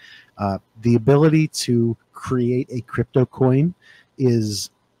cryptocurrency. The ability to create a crypto coin is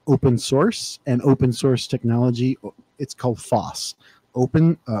open source, and open source technology. It's called FOSS,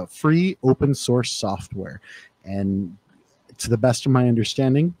 free open source software. And to the best of my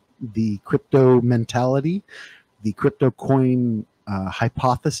understanding, the crypto mentality, the crypto coin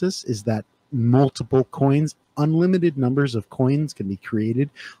hypothesis is that multiple coins, unlimited numbers of coins, can be created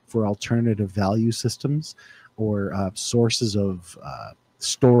for alternative value systems or sources of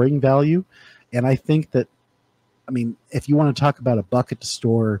storing value. And I think that, I mean, if you want to talk about a bucket to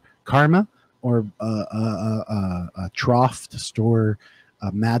store karma, or a trough to store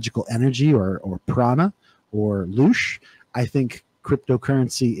magical energy, or prana, or loosh, I think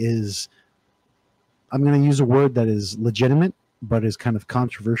cryptocurrency is, I'm going to use a word that is legitimate, but is kind of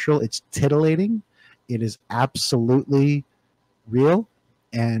controversial. It's titillating. It is absolutely real.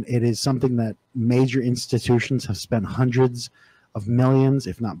 And it is something that major institutions have spent hundreds of millions,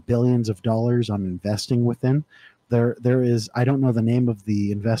 if not billions of dollars on investing within. There is, I don't know the name of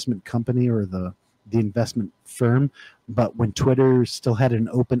the investment company or the investment firm, but when Twitter still had an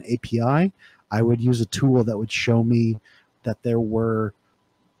open API, I would use a tool that would show me that there were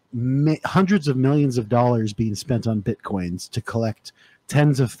hundreds of millions of dollars being spent on bitcoins to collect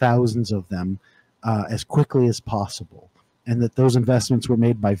tens of thousands of them as quickly as possible, and that those investments were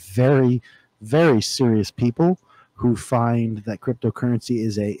made by very, very serious people who find that cryptocurrency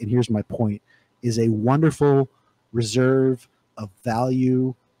is and here's my point, is a wonderful reserve of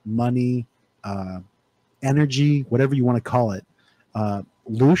value, money, energy, whatever you want to call it,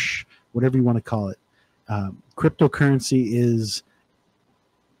 loosh, whatever you want to call it. Cryptocurrency is,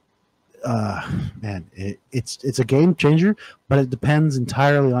 man, it's a game changer, but it depends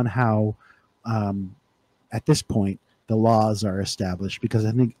entirely on how, at this point, the laws are established. Because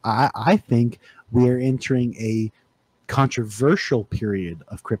I think we are entering a controversial period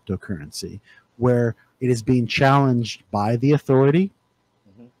of cryptocurrency where it is being challenged by the authority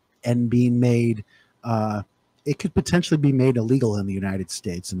and being made, it could potentially be made illegal in the United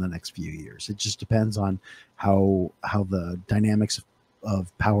States in the next few years. It just depends on how the dynamics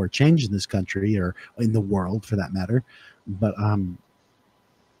of power change in this country, or in the world for that matter. But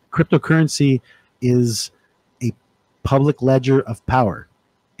cryptocurrency is a public ledger of power.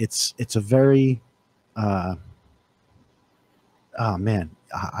 It's a very oh man,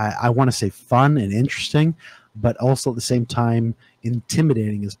 I want to say fun and interesting, but also at the same time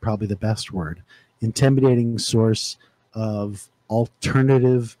intimidating is probably the best word. Intimidating source of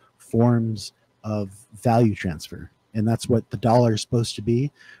alternative forms of value transfer. And that's what the dollar is supposed to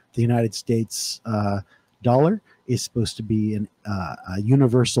be. The United States dollar is supposed to be a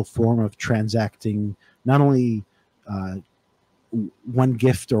universal form of transacting not only one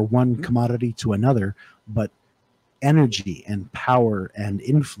gift or one commodity to another, but energy and power and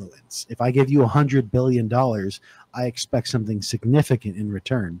influence. If I give you $100 billion, I expect something significant in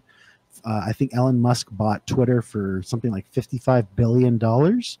return. I think Elon Musk bought Twitter for something like $55 billion.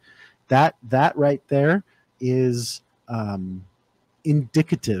 That right there is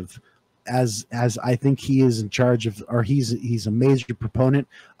indicative, as I think he is in charge of, or he's a major proponent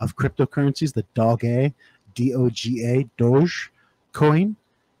of cryptocurrencies, the DOGA, Doge coin.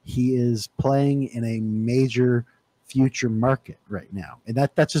 He is playing in a major future market right now, and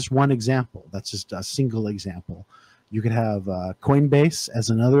that's just one example. That's just a single example. You could have Coinbase as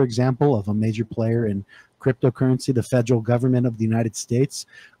another example of a major player in cryptocurrency. The federal government of the United States,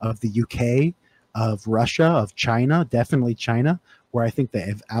 of the UK, of Russia, of China, definitely China, where I think they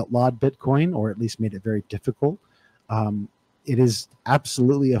have outlawed Bitcoin, or at least made it very difficult. It is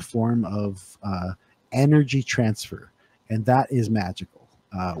absolutely a form of energy transfer, and that is magical,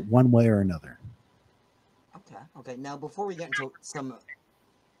 one way or another. Okay. Now, before we get into some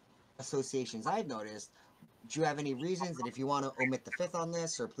associations I've noticed, do you have any reasons that if you want to omit the fifth on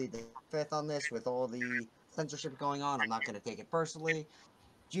this or plead the fifth on this with all the censorship going on, I'm not going to take it personally.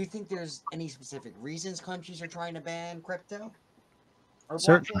 Do you think there's any specific reasons countries are trying to ban crypto or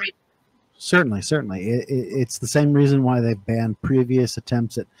blockchain? Certainly. It's the same reason why they've banned previous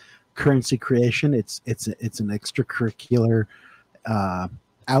attempts at currency creation. It's an extracurricular,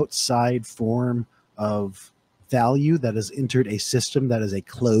 outside form of value that has entered a system that is a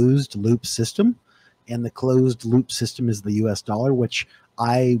closed loop system. And the closed loop system is the US dollar, which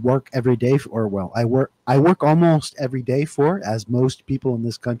I work every day for, or well, I work almost every day for, as most people in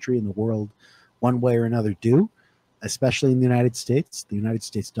this country and the world one way or another do, especially in the United States. The United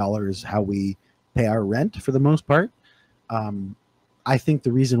States dollar is how we pay our rent for the most part. I think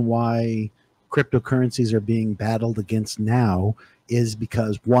the reason why cryptocurrencies are being battled against now is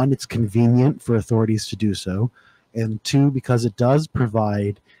because, one, it's convenient for authorities to do so, and two, because it does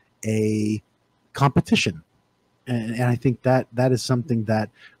provide a competition. And I think that is something that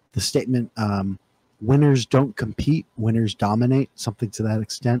the statement, winners don't compete, winners dominate, something to that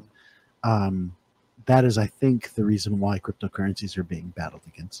extent. That is, I think, the reason why cryptocurrencies are being battled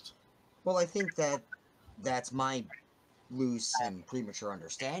against. Well, I think that's my loose and premature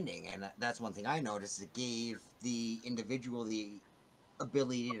understanding, and that's one thing I noticed. It gave the individual the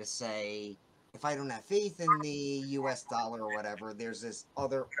ability to say, if I don't have faith in the US dollar or whatever, there's this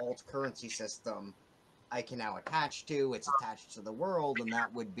other alt currency system I can now attach to. It's attached to the world, and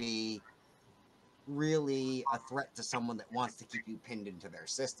that would be really a threat to someone that wants to keep you pinned into their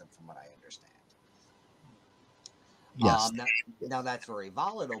system, from what I understand. Yes. Now that's very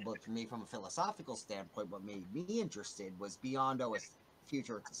volatile, but for me, from a philosophical standpoint, what made me interested was beyond, oh, it's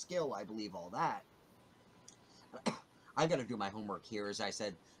future, it's a skill, I believe all that. I got to do my homework here. As I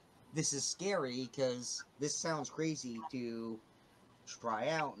said, this is scary because this sounds crazy to try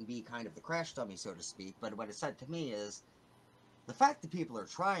out and be kind of the crash dummy, so to speak. But what it said to me is the fact that people are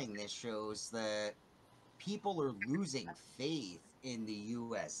trying this shows that people are losing faith in the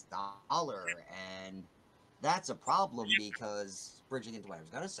US dollar, and that's a problem because, bridging into what I was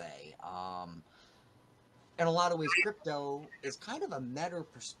going to say, in a lot of ways, crypto is kind of a meta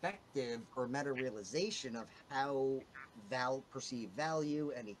perspective or meta realization of how perceived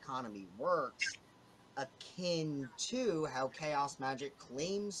value and economy works, akin to how chaos magic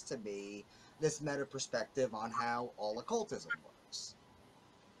claims to be this meta perspective on how all occultism works.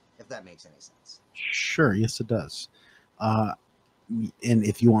 If that makes any sense. Sure. Yes, it does. And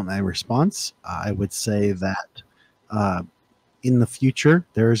if you want my response, I would say that in the future,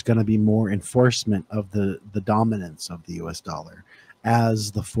 there's going to be more enforcement of the dominance of the US dollar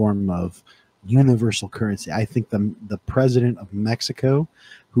as the form of universal currency. I think the president of Mexico,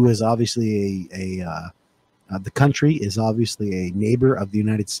 who is obviously a The country is obviously a neighbor of the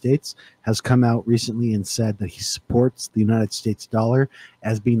United States, has come out recently and said that he supports the United States dollar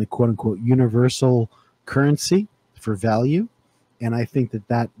as being the quote-unquote universal currency for value. And I think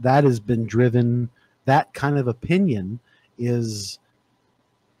that has been driven, that kind of opinion is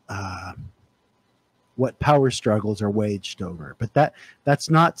what power struggles are waged over. But that's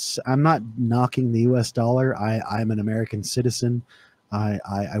not, I'm not knocking the US dollar. I'm an American citizen.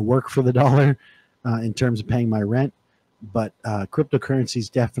 I work for the dollar in terms of paying my rent, but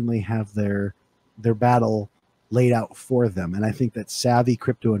cryptocurrencies definitely have their battle laid out for them. And I think that savvy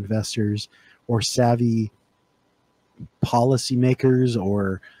crypto investors or savvy policymakers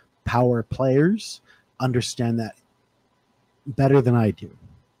or power players understand that better than I do.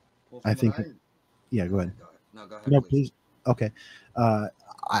 Well, I think yeah, go ahead. Go ahead. No, go ahead. No, Please. please. Okay.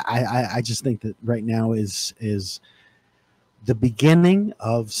 I just think that right now is the beginning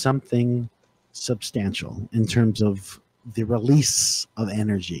of something substantial in terms of the release of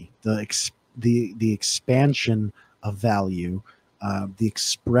energy, the expansion of value, the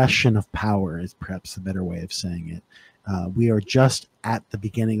expression of power is perhaps the better way of saying it. We are just at the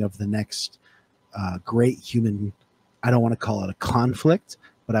beginning of the next great human, I don't want to call it a conflict,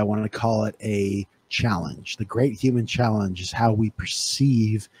 but I want to call it a challenge. The great human challenge is how we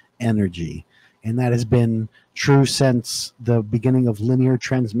perceive energy. And that has been true since the beginning of linear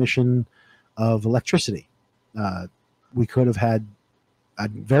transmission of electricity. We could have had a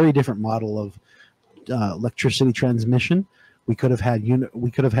very different model of electricity transmission. We could have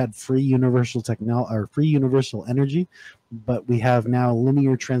had free universal technology or free universal energy, but we have now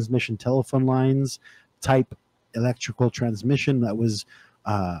linear transmission telephone lines type electrical transmission that was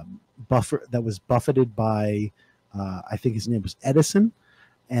buffeted by I think his name was Edison,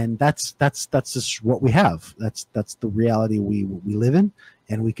 and that's just what we have. That's the reality we live in,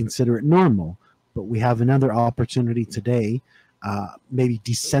 and we consider it normal. But we have another opportunity today, maybe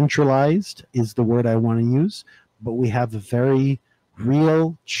decentralized is the word I want to use, but we have a very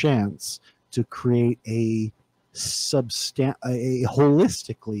real chance to create a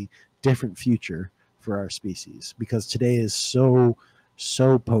holistically different future for our species, because today is so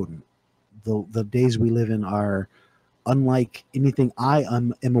potent. The days we live in are unlike anything I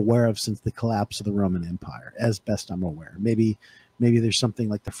am aware of since the collapse of the Roman Empire, as best I'm aware. Maybe there's something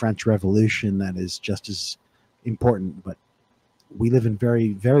like the French Revolution that is just as important, but we live in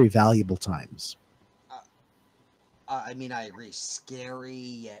very, very valuable times. I mean, I agree. Scary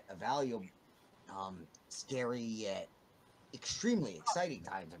yet valuable, scary yet extremely exciting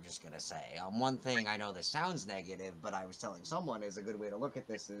times, I'm just going to say. One thing, I know this sounds negative, but I was telling someone is a good way to look at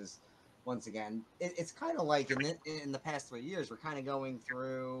this is, once again, it's kind of like in the past 3 years, we're kind of going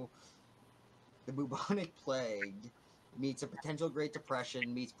through the bubonic plague meets a potential Great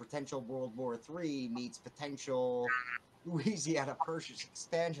Depression, meets potential World War III, meets potential Louisiana Purchase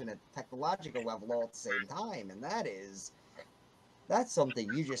expansion at the technological level all at the same time. And that's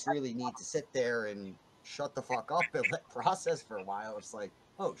something you just really need to sit there and shut the fuck up and let process for a while. It's like,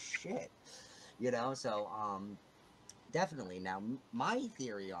 oh shit, so definitely. Now, my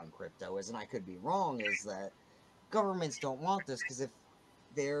theory on crypto is, and I could be wrong, is that governments don't want this, because if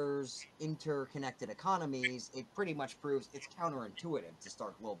there's interconnected economies, it pretty much proves it's counterintuitive to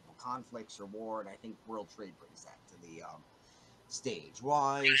start global conflicts or war, and I think world trade brings that to the stage.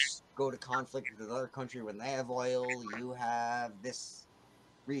 Why go to conflict with another country when they have oil? You have this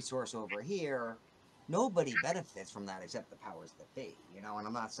resource over here. Nobody benefits from that except the powers that be, and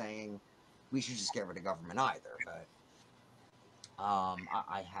I'm not saying we should just get rid of government either, but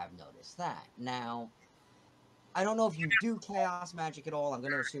I have noticed that. Now, I don't know if you do chaos magic at all. I'm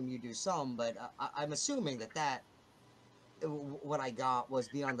going to assume you do some, but I'm assuming that what I got was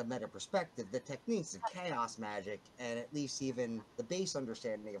beyond the meta perspective. The techniques of chaos magic, and at least even the base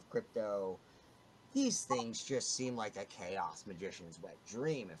understanding of crypto, these things just seem like a chaos magician's wet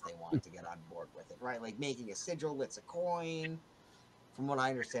dream if they want to get on board with it, right? Like making a sigil, it's a coin. From what I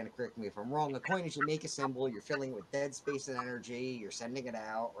understand, correct me if I'm wrong, a coin is you make a symbol, you're filling it with dead space and energy, you're sending it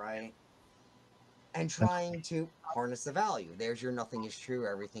out, right? And trying to harness the value. There's your nothing is true,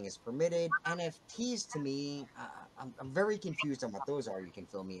 everything is permitted. NFTs, to me, I'm very confused on what those are. You can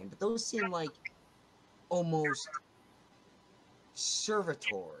fill me in, but those seem like almost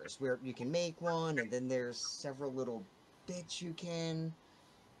servitors, where you can make one, and then there's several little bits you can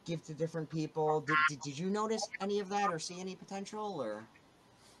give to different people. Did you notice any of that or see any potential? Or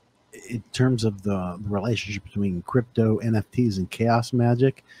in terms of the relationship between crypto, NFTs, and chaos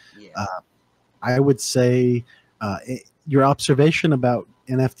magic, yeah, I would say your observation about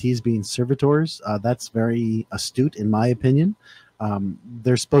NFTs being servitors, that's very astute in my opinion.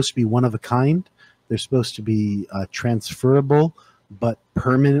 They're supposed to be one of a kind. They're supposed to be transferable, but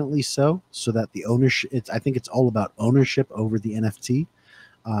permanently so that the ownership, I think it's all about ownership over the NFT,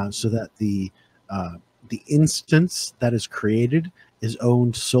 so that the instance that is created is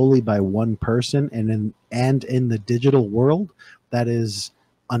owned solely by one person, and in the digital world, that is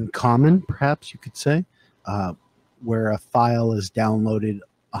uncommon, perhaps you could say, where a file is downloaded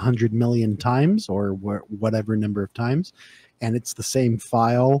 100 million times or whatever number of times, and it's the same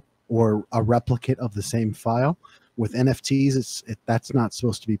file or a replicate of the same file. With NFTs, that's not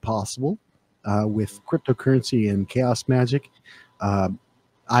supposed to be possible. With cryptocurrency and chaos magic,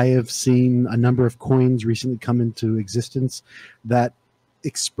 I have seen a number of coins recently come into existence that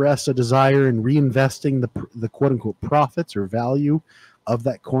express a desire in reinvesting the quote unquote profits or value of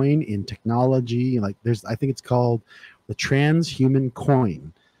that coin in technology. Like I think it's called the transhuman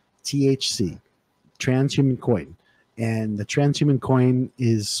coin, THC, transhuman coin. And the transhuman coin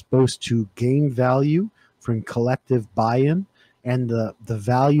is supposed to gain value from collective buy-in, and the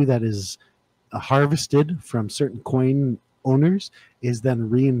value that is harvested from certain coin owners is then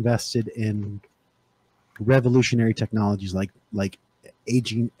reinvested in revolutionary technologies like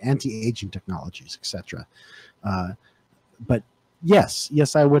anti-aging technologies, etc. But yes,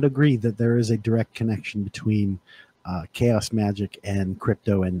 I would agree that there is a direct connection between chaos magic and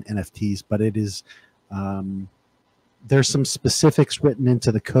crypto and NFTs, but it is there's some specifics written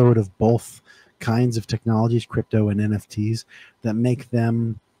into the code of both kinds of technologies, crypto and NFTs, that make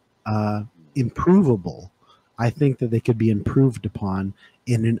them improvable. I think that they could be improved upon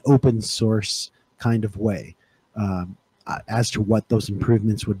in an open source kind of way. As to what those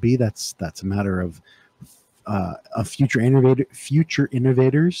improvements would be, that's a matter of future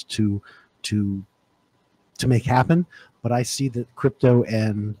innovators to make happen. But I see that crypto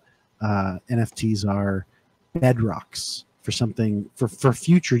and NFTs are bedrocks for something for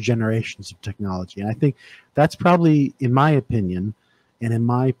future generations of technology. And I think that's probably, in my opinion and in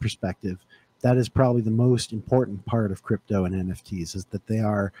my perspective, that is probably the most important part of crypto and NFTs, is that they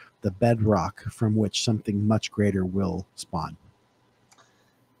are the bedrock from which something much greater will spawn.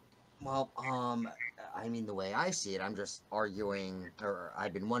 Well, I mean, the way I see it, I'm just arguing, or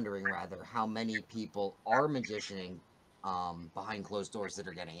I've been wondering rather, how many people are magicianing behind closed doors that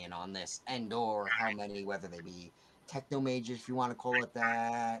are getting in on this, and or how many, whether they be techno-magick, if you want to call it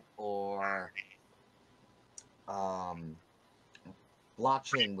that, or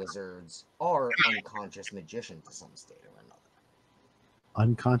blockchain wizards, are unconscious magicians to some state or another.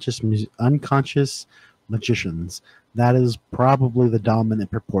 Unconscious magicians. That is probably the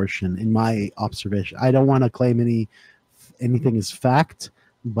dominant proportion in my observation. I don't want to claim anything is fact,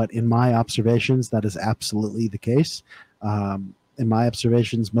 but in my observations, that is absolutely the case. In my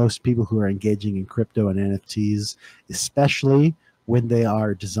observations, most people who are engaging in crypto and NFTs, especially when they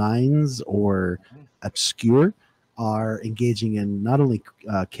are designs or obscure, are engaging in not only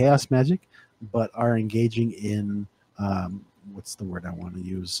chaos magic, but are engaging in what's the word I want to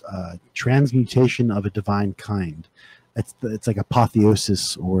use? Transmutation of a divine kind. It's like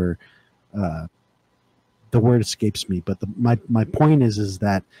apotheosis, or the word escapes me. But my point is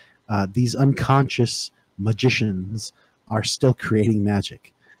that these unconscious magicians are still creating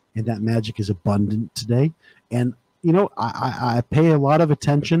magic, and that magic is abundant today. And I pay a lot of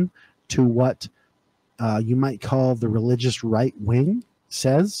attention to what you might call the religious right wing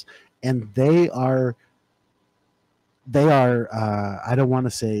says, and they are I don't want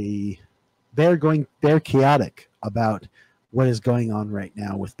to say they're chaotic about what is going on right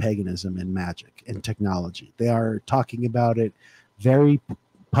now with paganism and magic and technology. They are talking about it very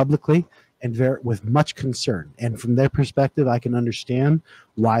publicly and with much concern. And from their perspective, I can understand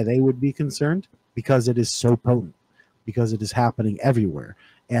why they would be concerned, because it is so potent, because it is happening everywhere.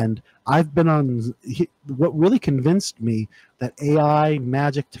 And I've been on what really convinced me that AI,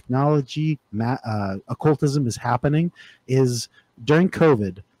 magic, technology, occultism is happening is during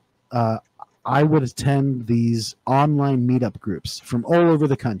COVID. I would attend these online meetup groups from all over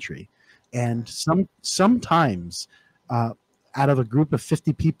the country, and sometimes out of a group of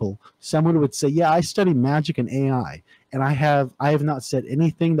 50 people, someone would say, "Yeah, I study magic and AI, and I have not said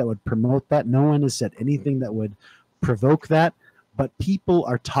anything that would promote that. No one has said anything that would provoke that." But people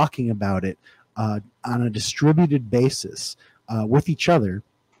are talking about it on a distributed basis with each other,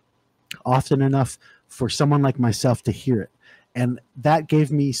 often enough for someone like myself to hear it. And that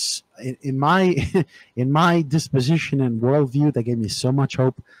gave me, in my disposition and worldview, that gave me so much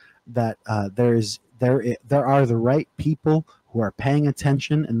hope that there are the right people who are paying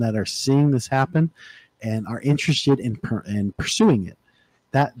attention and that are seeing this happen and are interested in pursuing it.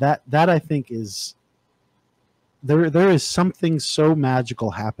 That I think is there is something so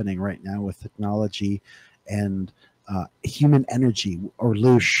magical happening right now with technology and human energy, or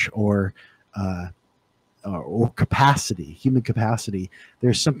loosh, uh, or capacity, human capacity.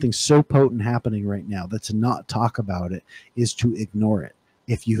 There's something so potent happening right now that to not talk about it is to ignore it.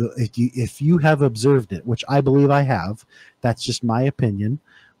 If you have observed it, which I believe I have, that's just my opinion.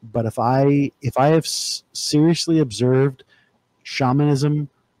 But if I have seriously observed shamanism,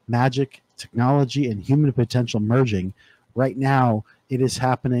 magic, technology, and human potential merging, right now it is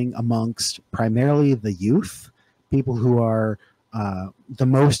happening amongst primarily the youth, people who are the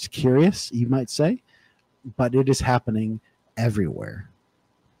most curious, you might say, but it is happening everywhere.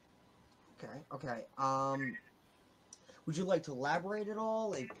 Okay, okay. Would you like to elaborate at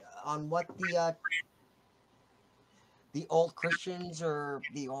all, like on what the old Christians or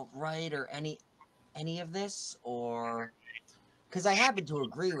the alt right or any of this, or because I happen to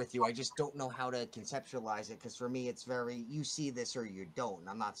agree with you, I just don't know how to conceptualize it. Because for me, it's very you see this or you don't.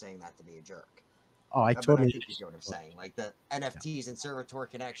 I'm not saying that to be a jerk, Oh, I but I totally think you get what I'm saying. Like the NFTs and Servitor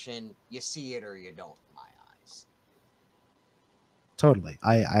connection, you see it or you don't. In my eyes. totally.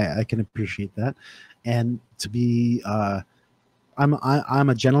 I can appreciate that, and to be I'm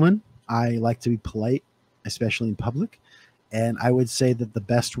a gentleman. I like to be polite, especially in public, and I would say that the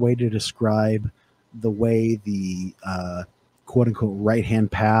best way to describe the way the quote unquote right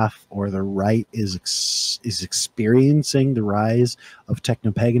hand path or the right is experiencing the rise of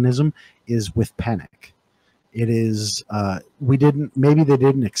techno paganism is with panic. It is we didn't maybe they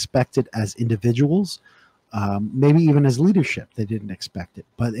didn't expect it as individuals, maybe even as leadership, they didn't expect it,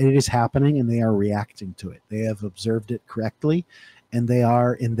 but it is happening and they are reacting to it. They have observed it correctly, and they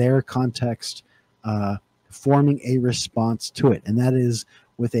are, in their context, uh, forming a response to it. And that is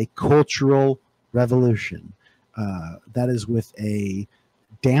with a cultural revolution. That is with a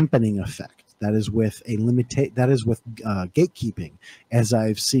dampening effect. That is with a That is with gatekeeping, as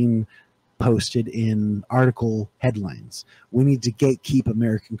I've seen posted in article headlines. We need to gatekeep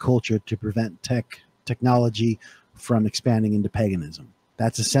American culture to prevent technology from expanding into paganism.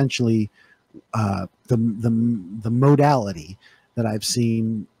 That's essentially the modality that I've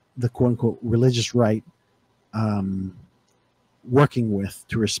seen the quote unquote religious right um, working with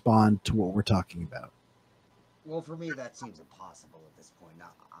to respond to what we're talking about. Well, for me, that seems impossible at this point.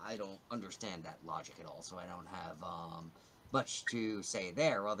 Now, I don't understand that logic at all, so I don't have much to say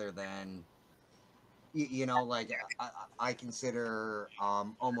there other than like I consider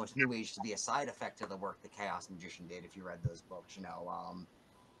almost New Age to be a side effect of the work the Chaos Magician did. If you read those books,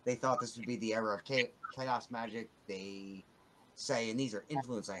 they thought this would be the era of chaos magic. They say, and these are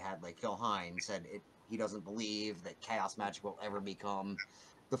influence I had, like Phil Hine said, he doesn't believe that chaos magic will ever become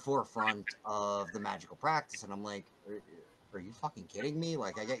the forefront of the magical practice. And I'm like, are you fucking kidding me?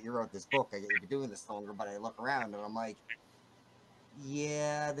 Like, I get you wrote this book, I get you've been doing this longer, but I look around and I'm like,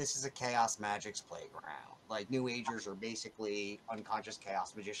 yeah, this is a chaos magic's playground. Like, New Agers are basically unconscious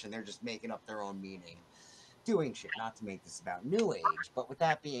chaos magician. They're just making up their own meaning, doing shit. Not to make this about New Age, but with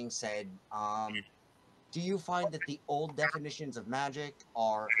that being said, do you find that the old definitions of magic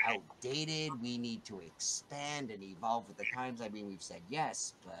are outdated? We need to expand and evolve with the times. I mean, we've said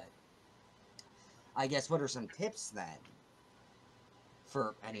yes, but I guess what are some tips then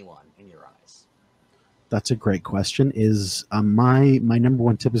for anyone in your eyes? That's a great question. Is my number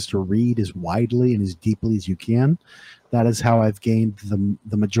one tip is to read as widely and as deeply as you can. That is how I've gained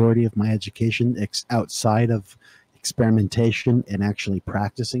the majority of my education outside of experimentation and actually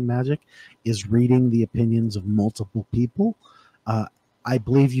practicing magic, is reading the opinions of multiple people. Uh, I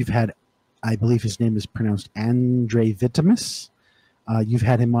believe you've had, I believe his name is pronounced Andre Vitamus. You've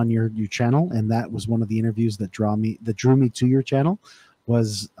had him on your channel, and that was one of the interviews that drew me to your channel,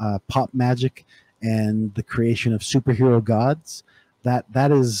 was pop magic and the creation of superhero gods.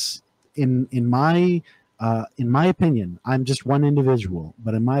 That is in my opinion. I'm just one individual,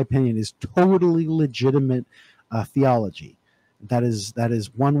 but in my opinion, is totally legitimate theology. That is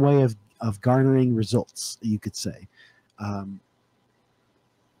one way of garnering results, you could say. Um,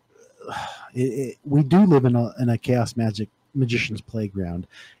 we do live in a chaos magic magician's playground,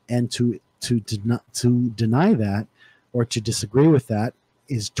 and to deny that or to disagree with that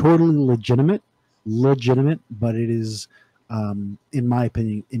is totally legitimate, but it is, in my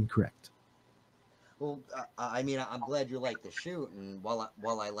opinion, incorrect. Well, I mean, I'm glad you like the shoot, and while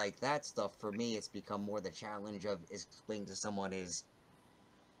I like that stuff, for me, it's become more the challenge of explaining to someone is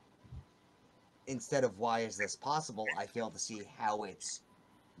instead of why is this possible, I fail to see how it's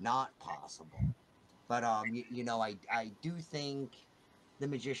not possible. But I do think the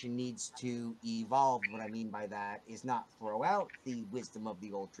magician needs to evolve. What I mean by that is not throw out the wisdom of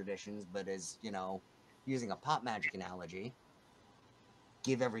the old traditions, but as using a pop magic analogy,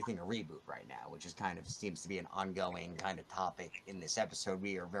 give everything a reboot right now, which is kind of seems to be an ongoing kind of topic in this episode.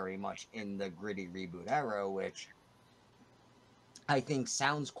 We are very much in the gritty reboot era, which I think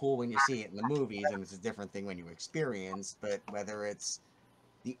sounds cool when you see it in the movies, and it's a different thing when you experience. But whether it's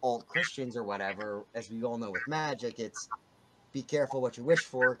the old Christians or whatever, as we all know with magic, it's be careful what you wish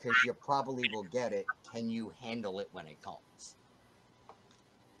for because you probably will get it. Can you handle it when it comes?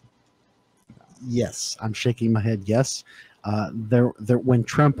 Yes, I'm shaking my head. Yes, when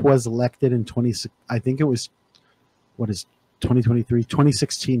Trump was elected in 20, I think it was, what is 2023,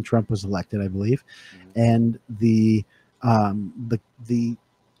 2016. Trump was elected, I believe, and the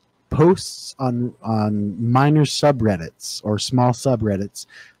posts on minor subreddits or small subreddits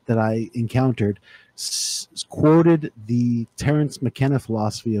that I encountered quoted the Terence McKenna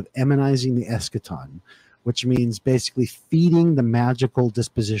philosophy of emanizing the eschaton, which means basically feeding the magical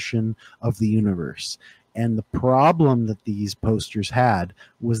disposition of the universe. And the problem that these posters had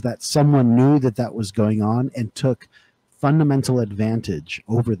was that someone knew that that was going on and took fundamental advantage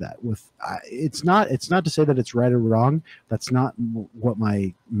over that. With it's not to say that it's right or wrong. That's not what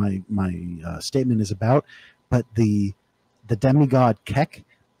my statement is about. But the demigod Keck,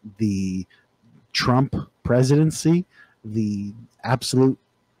 the Trump presidency, the absolute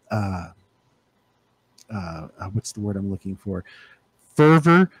what's the word I'm looking for?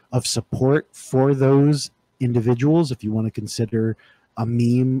 Fervor of support for those individuals, if you want to consider a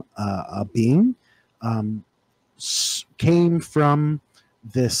meme a being, came from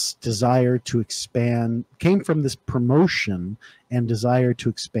this desire to expand, came from this promotion and desire to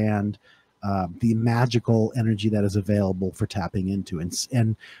expand the magical energy that is available for tapping into.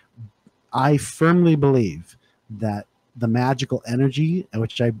 And I firmly believe that the magical energy,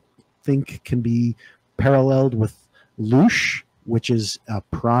 which I think can be paralleled with Lush, which is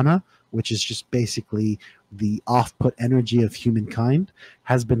prana, which is just basically the off-put energy of humankind,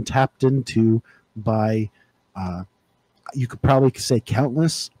 has been tapped into by, you could probably say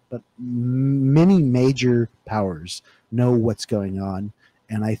countless, but many major powers know what's going on.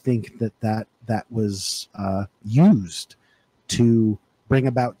 And I think that was used to bring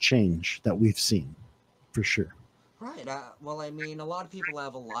about change that we've seen, for sure. Right. Well, I mean, a lot of people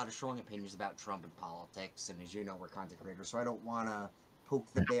have a lot of strong opinions about Trump and politics, and as you know, we're content creators, so I don't want to poke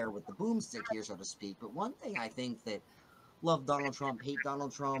the bear with the boomstick here, so to speak. But one thing I think that love Donald Trump, hate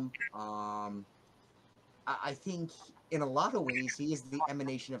Donald Trump, I think in a lot of ways he is the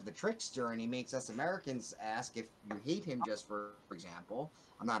emanation of the trickster, and he makes us Americans ask if you hate him. Just for example,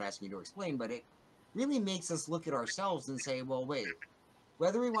 I'm not asking you to explain, but it really makes us look at ourselves and say, well, wait.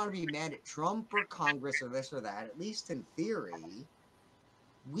 Whether we want to be mad at Trump or Congress or this or that, at least in theory,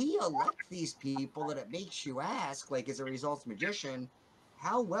 we elect these people, and it makes you ask, like, as a results magician,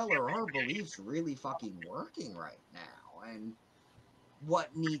 how well are our beliefs really fucking working right now? And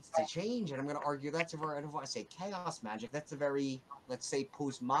what needs to change? And I'm going to argue that's a very, I don't want to say chaos magic, that's a very, let's say,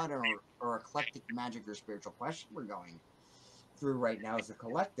 postmodern or eclectic magic or spiritual question we're going through right now as a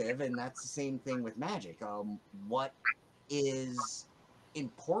collective, and that's the same thing with magic. What is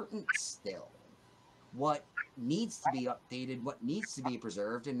important still, what needs to be updated, what needs to be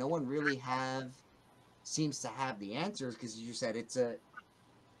preserved, and no one really seems to have the answers, because as you said, it's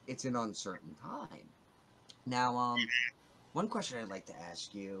an uncertain time. Now, one question I'd like to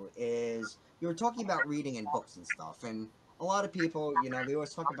ask you is, you were talking about reading in books and stuff, and a lot of people, they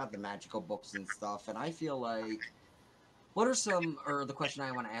always talk about the magical books and stuff, and I feel like, what are some, or the question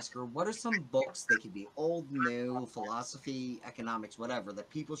I want to ask her, what are some books, they could be old, new, philosophy, economics, whatever, that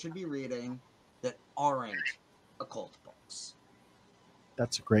people should be reading that aren't occult books?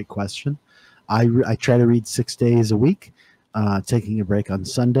 That's a great question. I try to read 6 days a week, taking a break on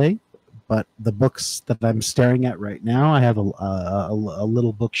Sunday. But the books that I'm staring at right now, I have a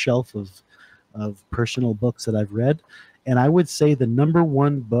little bookshelf of personal books that I've read. And I would say the number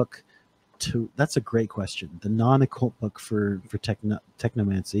one book, that's a great question. The non-occult book for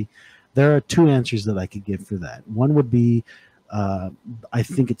Technomancy. There are two answers that I could give for that. One would be, I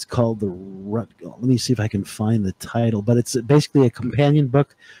think it's called let me see if I can find the title, but it's basically a companion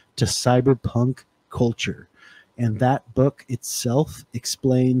book to cyberpunk culture. And that book itself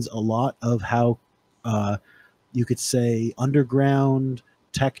explains a lot of how, you could say, underground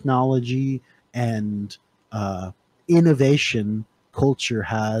technology and innovation culture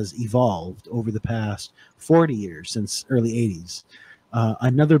has evolved over the past 40 years, since early 80s.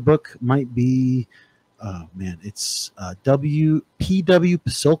 Another book might be, it's P.W.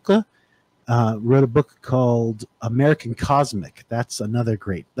 Pasulka wrote a book called American Cosmic. That's an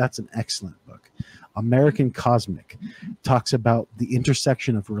excellent book. American Cosmic talks about the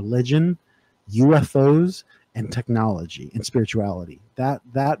intersection of religion UFOs, and technology and spirituality.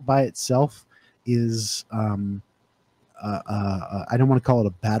 That by itself is I don't want to call it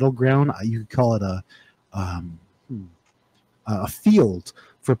a battleground. You could call it um, a field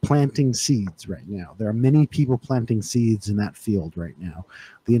for planting seeds right now. There are many people planting seeds in that field right now.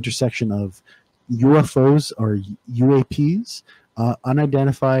 The intersection of UFOs or UAPs,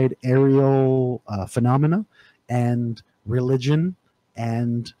 unidentified aerial phenomena, and religion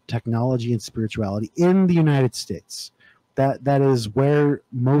and technology and spirituality in the United States. That is where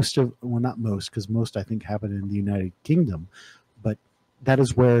most of, well, not most, because most I think happen in the United Kingdom, but that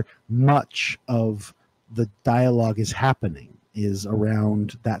is where much of the dialogue is happening, is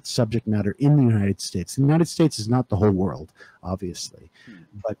around that subject matter in the United States. The United States is not the whole world, obviously,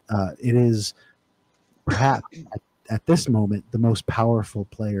 but it is perhaps at this moment the most powerful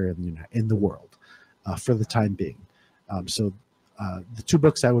player in the world for the time being. So the two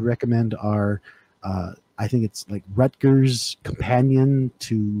books I would recommend are I think it's like Rutgers' Companion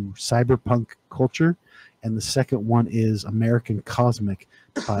to Cyberpunk Culture, and the second one is American Cosmic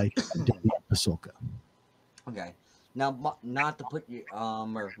by David Pasulka. Okay. Now, not to put you,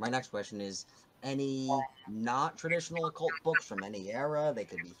 or my next question is any not traditional occult books from any era. They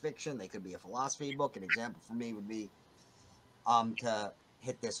could be fiction, they could be a philosophy book. An example for me would be, to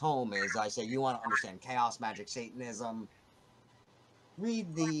hit this home is I say you want to understand chaos, magic, Satanism.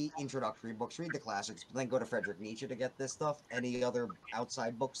 Read the introductory books, read the classics, but then go to Friedrich Nietzsche to get this stuff. Any other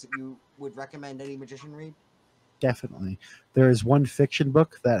outside books that you would recommend any magician read? Definitely. There is one fiction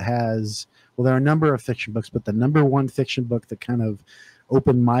book that has, well, there are a number of fiction books, but the number one fiction book that kind of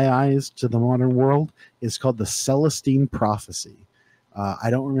opened my eyes to the modern world is called The Celestine Prophecy. I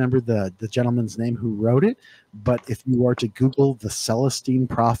don't remember the gentleman's name who wrote it, but if you are to Google The Celestine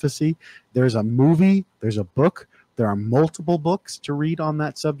Prophecy, there's a movie, there's a book, there are multiple books to read on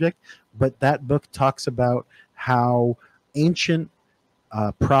that subject, but that book talks about how ancient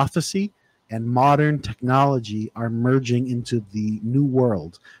prophecy and modern technology are merging into the new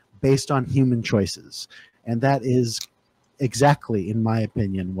world based on human choices. And that is exactly, in my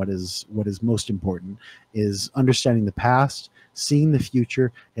opinion, what is most important, is understanding the past, seeing the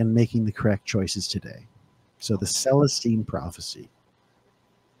future, and making the correct choices today. So the Celestine Prophecy.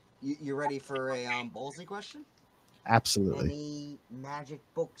 You ready for a ballsy question? Absolutely. Any magic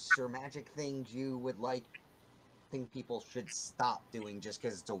books or magic things you would like think people should stop doing just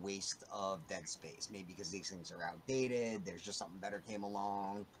because it's a waste of dead space? Maybe because these things are outdated, there's just something better came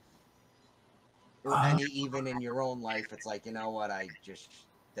along. Or any, even in your own life, it's like, you know what,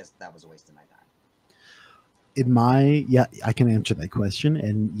 that was a waste of my time. In my, yeah, I can answer that question,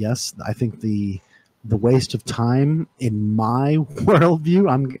 and yes, I think the waste of time in my worldview,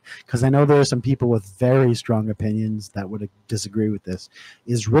 I'm, because I know there are some people with very strong opinions that would disagree with this,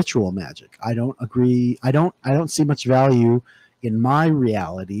 is ritual magic. I don't agree. I don't see much value in my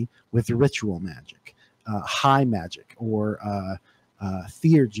reality with ritual magic, high magic, or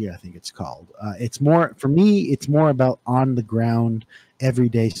theurgy, I think it's called. It's more, for me, it's more about on the ground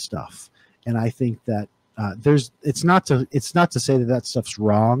everyday stuff, and I think that it's not to say that that stuff's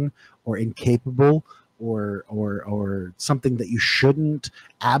wrong or incapable or something that you shouldn't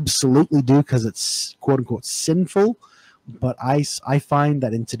absolutely do because it's quote unquote sinful. But I find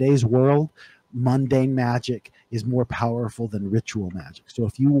that in today's world, mundane magic is more powerful than ritual magic. So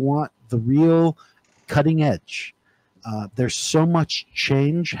if you want the real cutting edge, there's so much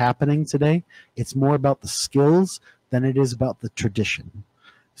change happening today. It's more about the skills than it is about the tradition.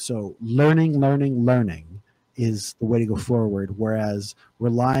 So learning is the way to go forward. Whereas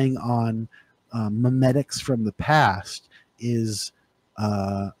relying on memetics from the past is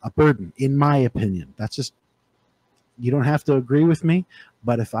a burden, in my opinion. That's just, you don't have to agree with me,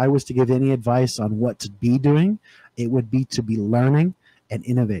 but if I was to give any advice on what to be doing, it would be to be learning and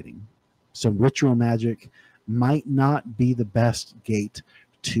innovating. So ritual magic might not be the best gate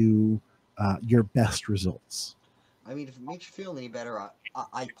to your best results. I mean, if it makes you feel any better,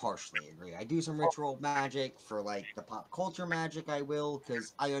 I partially agree. I do some ritual magic for like the pop culture magic. I will,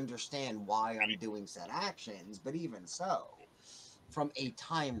 because I understand why I'm doing said actions. But even so, from a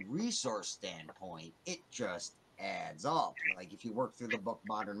time resource standpoint, it just adds up. Like if you work through the book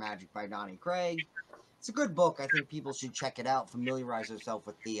Modern Magic by Donnie Craig, it's a good book. I think people should check it out, familiarize themselves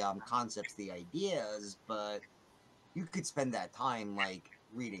with the concepts, the ideas. But you could spend that time like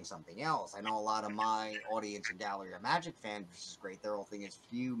reading something else. I know a lot of my audience and gallery are Magic fans, which is great. Their whole thing is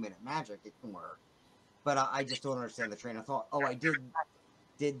few minute magic. It can work, but I just don't understand the train of thought. Oh, I did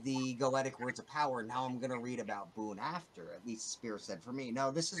the Goetic Words of Power. Now I'm gonna read about Boone after. At least Spirit said for me.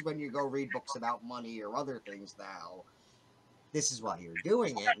 No, this is when you go read books about money or other things now. this is why you're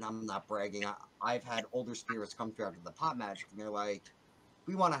doing it, and I'm not bragging. I've had older spirits come through after the pot magic, and they're like,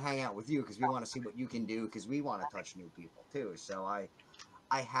 we want to hang out with you because we want to see what you can do because we want to touch new people too. So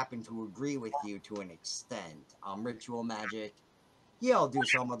I happen to agree with you to an extent. Ritual magic, yeah, I'll do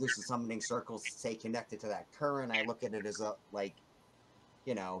some. I'll do some summoning circles to stay connected to that current. I look at it as a like,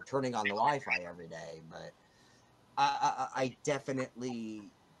 you know, turning on the Wi-Fi every day. But I definitely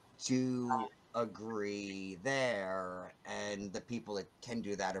do agree there. And the people that can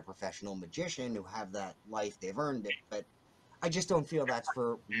do that are professional magician who have that life, they've earned it. But I just don't feel that's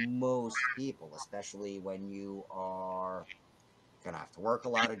for most people, especially when you are gonna have to work a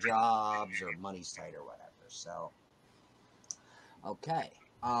lot of jobs or money's tight or whatever. So okay.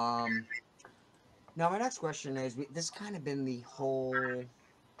 Now my next question is: this kind of been the whole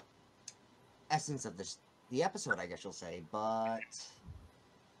essence of the episode, I guess you'll say. But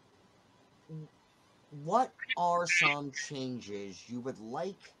what are some changes you would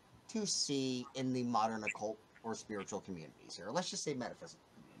like to see in the modern occult or spiritual communities here? Or let's just say metaphysical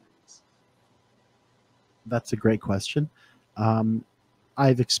communities. That's a great question. Um,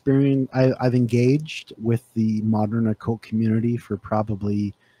 I've engaged with the modern occult community for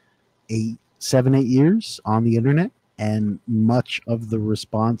probably 8 years on the internet, and much of the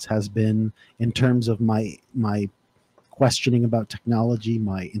response has been in terms of my questioning about technology,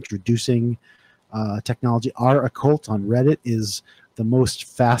 my introducing technology. Our occult on Reddit is the most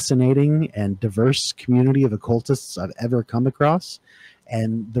fascinating and diverse community of occultists I've ever come across.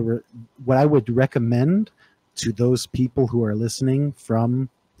 And what I would recommend to those people who are listening from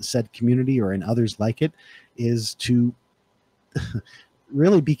said community or in others like it is to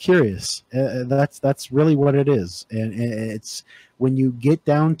really be curious. That's really what it is. And it's when you get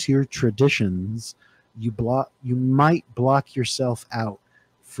down to your traditions, you might block yourself out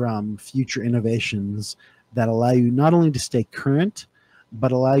from future innovations that allow you not only to stay current,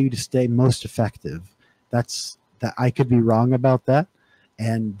 but allow you to stay most effective. That I could be wrong about that.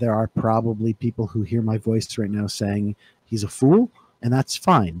 And there are probably people who hear my voice right now saying he's a fool, and that's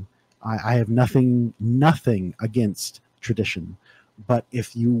fine. I have nothing against tradition. But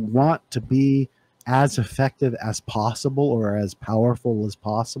if you want to be as effective as possible, or as powerful as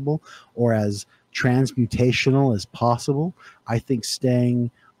possible, or as transmutational as possible, I think staying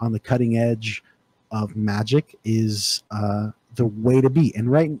on the cutting edge of magic is the way to be.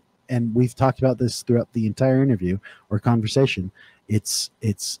 And we've talked about this throughout the entire interview or conversation. It's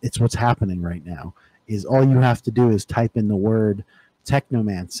what's happening right now. Is all you have to do is type in the word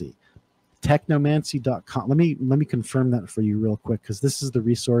technomancy. Technomancy.com. Let me confirm that for you real quick, because this is the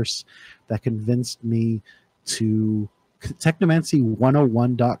resource that convinced me to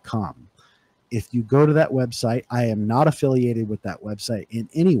technomancy101.com. If you go to that website, I am not affiliated with that website in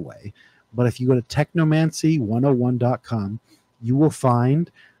any way, but if you go to technomancy101.com, you will find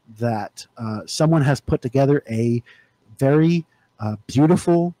that someone has put together a very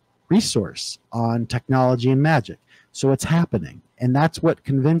beautiful resource on technology and magic. So it's happening. And that's what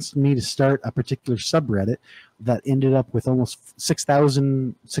convinced me to start a particular subreddit that ended up with almost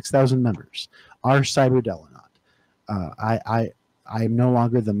 6,000 members. Our Cyberdelonaut. I am no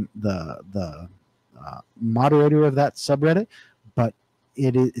longer the moderator of that subreddit, but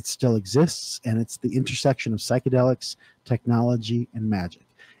it still exists, and it's the intersection of psychedelics, technology, and magic.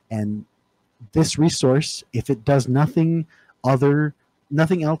 And this resource, if it does nothing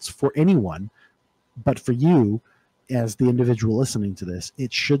else for anyone, but for you as the individual listening to this,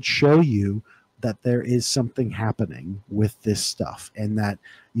 it should show you that there is something happening with this stuff, and that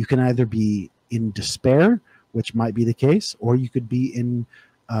you can either be in despair, which might be the case, or you could be in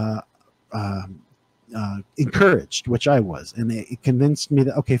encouraged, which I was. And it convinced me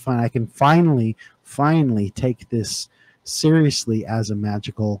that, okay, fine, I can finally take this seriously as a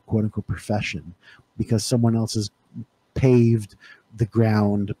magical quote unquote profession, because someone else has paved the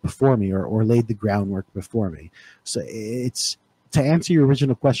ground before me, or laid the groundwork before me. So it's, to answer your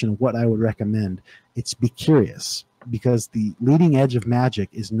original question of what I would recommend, it's be curious, because the leading edge of magic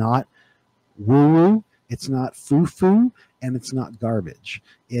is not woo-woo, it's not foo-foo, and it's not garbage.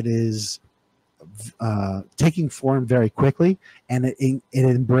 It is taking form very quickly, and it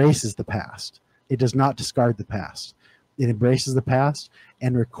embraces the past. It does not discard the past. It embraces the past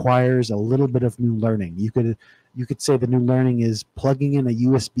and requires a little bit of new learning. You could say the new learning is plugging in a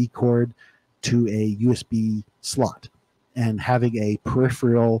USB cord to a USB slot and having a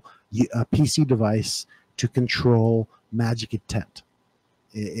peripheral PC device to control magic intent.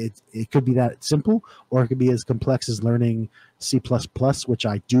 It could be that simple, or it could be as complex as learning C++, which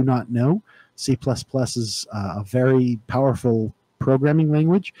I do not know. C++ is a very powerful programming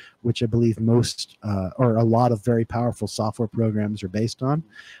language, which I believe most or a lot of very powerful software programs are based on.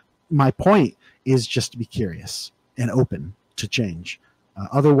 My point is just to be curious and open to change.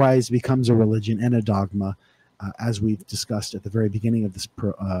 Otherwise, it becomes a religion and a dogma, as we've discussed at the very beginning of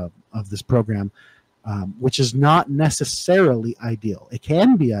this program, which is not necessarily ideal. It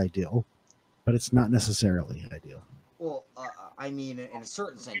can be ideal, but it's not necessarily ideal. Well, I mean, in a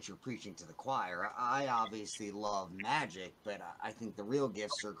certain sense, you're preaching to the choir. I obviously love magic, but I think the real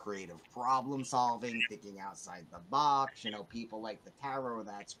gifts are creative problem solving, thinking outside the box. You know, people like the tarot,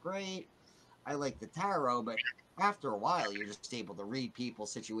 that's great. I like the tarot, but after a while, you're just able to read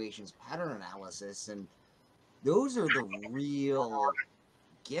people's situations, pattern analysis, and those are the real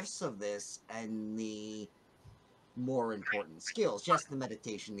gifts of this and the more important skills, just the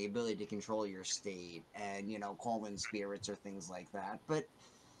meditation, the ability to control your state and, you know, call in spirits or things like that. But,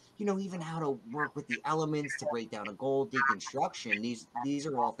 you know, even how to work with the elements to break down a goal, deconstruction, these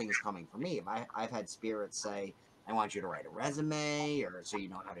are all things coming from me. I've had spirits say, I want you to write a resume, or so you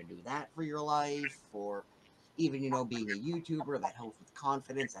know how to do that for your life, or even, you know, being a YouTuber, that helps with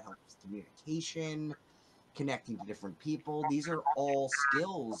confidence, that helps with communication, connecting to different people. These are all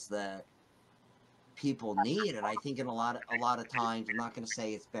skills that people need, and I think in a lot of times, I'm not going to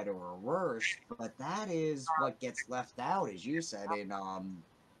say it's better or worse, but that is what gets left out, as you said, in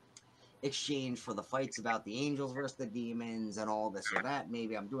exchange for the fights about the angels versus the demons and all this or that.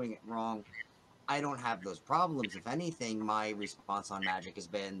 Maybe I'm doing it wrong. I don't have those problems. If anything, my response on magic has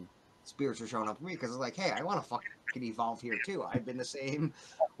been spirits are showing up for me because it's like, hey, I want to fucking evolve here too. I've been the same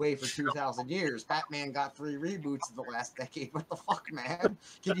way for 2,000 years. Batman got 3 reboots in the last decade. What the fuck, man?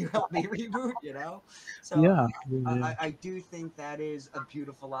 Can you help me reboot? You know? So Yeah. I do think that is a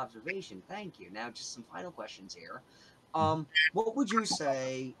beautiful observation. Thank you. Now, just some final questions here. What would you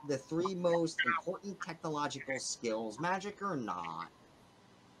say the 3 most important technological skills, magic or not,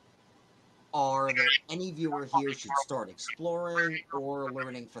 are that any viewer here should start exploring or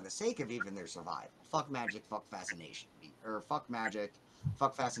learning for the sake of even their survival? Fuck magic, fuck fascination. Or fuck magic,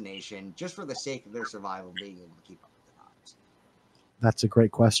 fuck fascination, just for the sake of their survival, being able to keep up with the times. That's a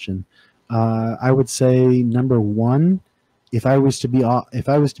great question. I would say number one, if I was to be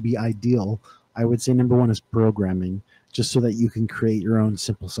ideal, I would say number one is programming, just so that you can create your own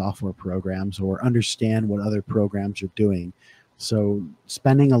simple software programs or understand what other programs are doing. So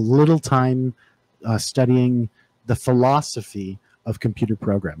spending a little time studying the philosophy of computer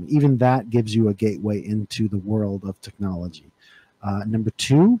programming, even that gives you a gateway into the world of technology. Number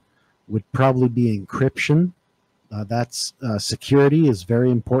two would probably be encryption. That's security is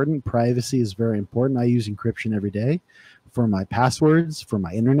very important. Privacy is very important. I use encryption every day for my passwords, for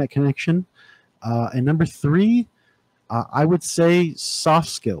my internet connection. And number three, I would say soft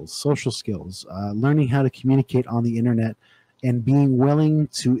skills, social skills, learning how to communicate on the internet and being willing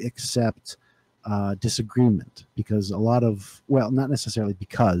to accept disagreement, because a lot of, well, not necessarily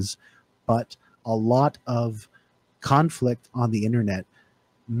because, but a lot of conflict on the internet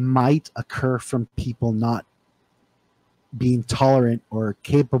might occur from people not being tolerant or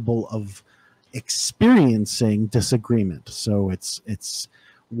capable of experiencing disagreement. So it's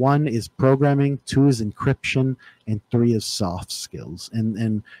one is programming, two is encryption, and three is soft skills.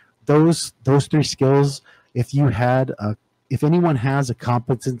 And those 3 skills, if anyone has a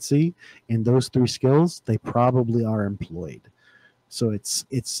competency in those 3 skills, they probably are employed. So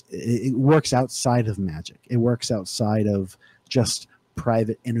it works outside of magic. It works outside of just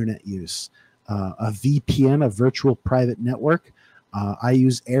private internet use. A VPN, a virtual private network. I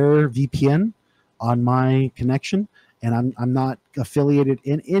use Air VPN on my connection, and I'm not affiliated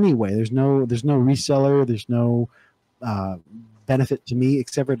in any way. There's no reseller. There's no benefit to me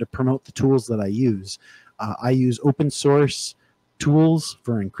except for to promote the tools that I use. I use open source tools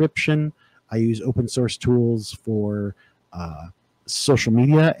for encryption. I use open source tools for social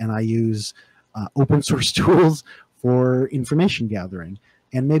media, and I use open source tools for information gathering.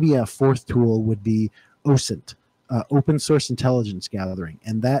 And maybe a 4th tool would be OSINT, open source intelligence gathering.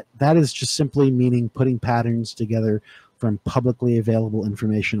 And that is just simply meaning putting patterns together from publicly available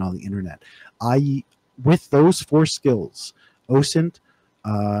information on the internet. With those 4 skills, OSINT,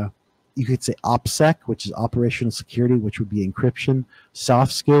 you could say OPSEC, which is operational security, which would be encryption,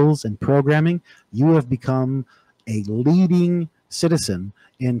 soft skills, and programming, you have become a leading citizen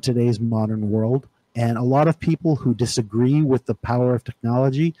in today's modern world. And a lot of people who disagree with the power of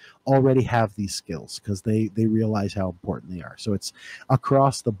technology already have these skills because they realize how important they are. So it's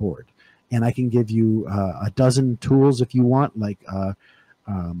across the board. And I can give you a dozen tools if you want, like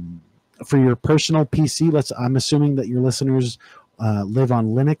for your personal PC. I'm assuming that your listeners live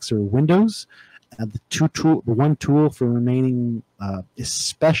on Linux or Windows. The one tool for remaining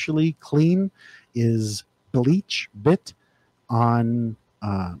especially clean is Bleach Bit on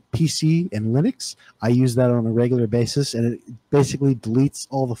PC and Linux. I use that on a regular basis, and it basically deletes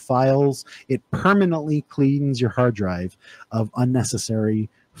all the files. It permanently cleans your hard drive of unnecessary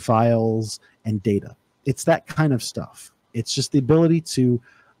files and data. It's that kind of stuff. It's just the ability to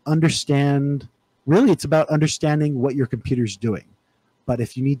understand. Really, it's about understanding what your computer's doing. But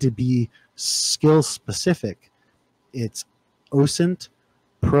if you need to be skill specific, it's OSINT,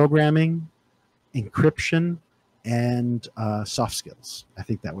 programming, encryption, and soft skills. I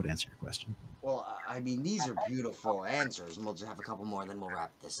think that would answer your question. Well, I mean, these are beautiful answers, and we'll just have a couple more, then we'll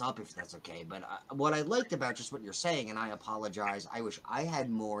wrap this up if that's okay. But what I liked about just what you're saying, and I apologize, I wish I had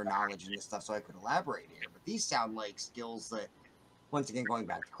more knowledge in this stuff so I could elaborate here, but these sound like skills that, once again, going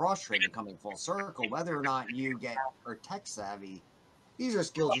back to cross-training, coming full circle, whether or not you are tech-savvy, these are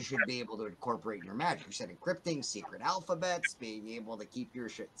skills you should be able to incorporate in your magic. You said encrypting, secret alphabets, being able to keep your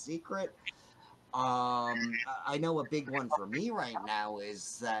shit secret. I know a big one for me right now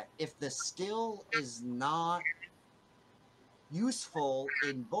is that if the skill is not useful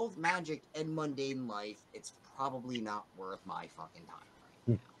in both magic and mundane life, it's probably not worth my fucking time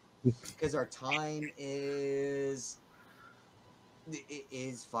right now. Because our time is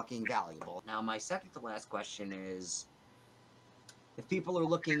fucking valuable. Now, my second to last question is, if people are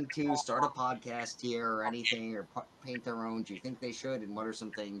looking to start a podcast here or anything, or paint their own, do you think they should? And what are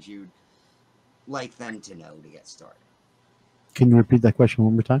some things you'd like them to know to get started? Can you repeat that question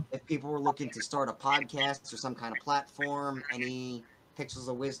one more time? If people were looking to start a podcast or some kind of platform, any pixels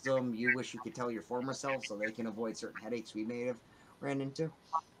of wisdom you wish you could tell your former self so they can avoid certain headaches we may have ran into?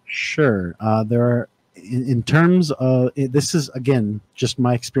 Sure. There are, in terms of, this is, again, just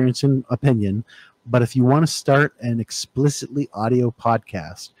my experience and opinion, but if you want to start an explicitly audio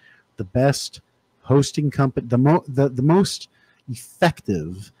podcast, the best hosting company, the most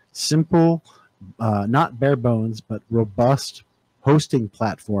effective, simple, not bare bones, but robust hosting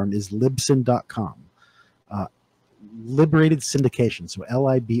platform is libsyn.com. Liberated Syndication, so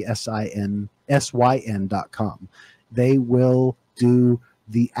LIBSINSYN.com. They will do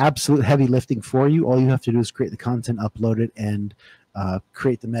the absolute heavy lifting for you. All you have to do is create the content, upload it, and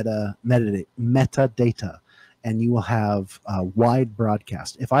create the metadata, and you will have a wide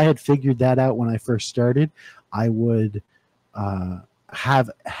broadcast. If I had figured that out when I first started, I would have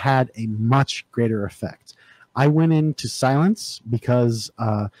had a much greater effect. I went into silence because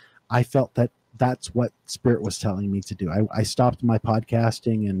I felt that that's what Spirit was telling me to do. I stopped my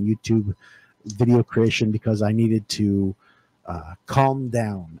podcasting and YouTube video creation because I needed to calm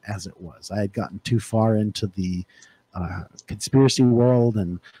down, as it was. I had gotten too far into the conspiracy world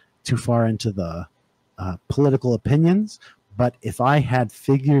and too far into the political opinions. But if I had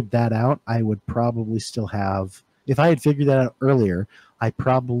figured that out, I would probably still have, if I had figured that out earlier, I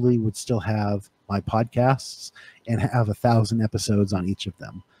probably would still have my podcasts and have 1,000 episodes on each of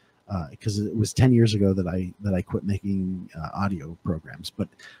them. Because it was 10 years ago that I quit making audio programs. But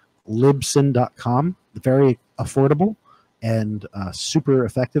libsyn.com, very affordable and super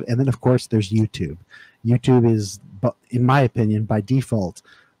effective. And then, of course, there's YouTube. YouTube is, in my opinion, by default,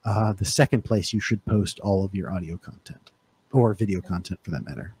 the second place you should post all of your audio content, or video content for that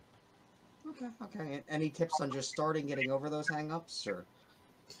matter. Okay. Any tips on just starting getting over those hang-ups? Or?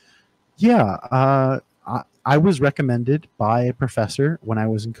 Yeah, I was recommended by a professor when I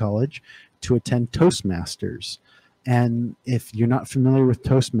was in college to attend Toastmasters. And if you're not familiar with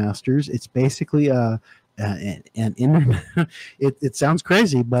Toastmasters, it's basically an it sounds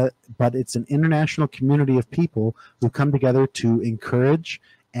crazy, but it's an international community of people who come together to encourage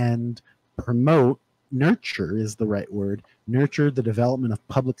and promote, nurture is the right word, nurture the development of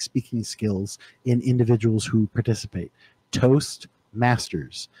public speaking skills in individuals who participate.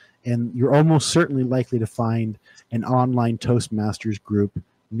 Toastmasters. And you're almost certainly likely to find an online Toastmasters group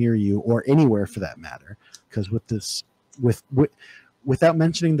near you, or anywhere for that matter. Because without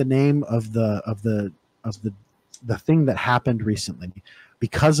mentioning the name of the thing that happened recently,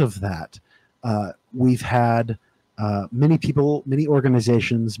 because of that, we've had many people, many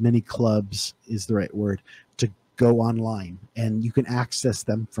organizations, many clubs is the right word, to go online, and you can access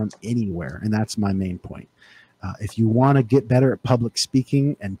them from anywhere. And that's my main point. If you want to get better at public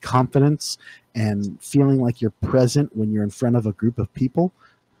speaking and confidence and feeling like you're present when you're in front of a group of people,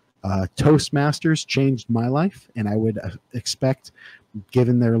 Toastmasters changed my life, and I would expect,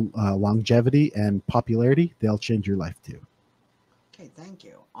 given their longevity and popularity, they'll change your life too. Okay, thank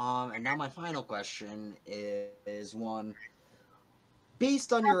you. And now my final question is one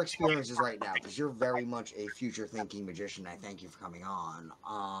based on your experiences right now, because you're very much a future-thinking magician. I thank you for coming on.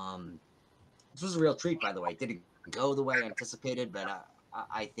 This was a real treat, by the way. It didn't go the way I anticipated, but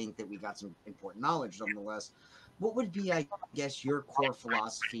I think that we got some important knowledge nonetheless. What would be, I guess, your core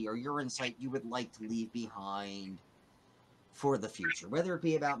philosophy or your insight you would like to leave behind for the future, whether it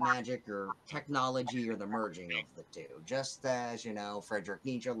be about magic or technology or the merging of the two? Just as, you know, Friedrich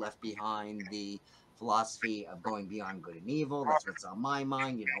Nietzsche left behind the philosophy of going beyond good and evil. That's what's on my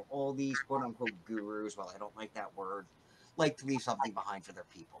mind. You know, all these quote unquote gurus, well, I don't like that word, like to leave something behind for their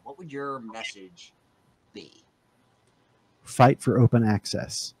people. What would your message be? Fight for open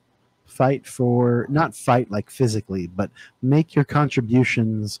access. Fight for, not fight like physically, but make your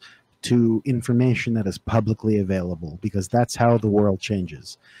contributions to information that is publicly available, because that's how the world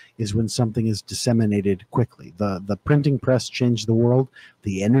changes, is when something is disseminated quickly. The printing press changed the world,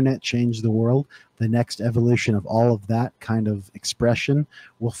 the internet changed the world. The next evolution of all of that kind of expression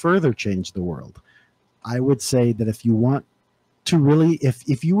will further change the world. I would say that if you want to really,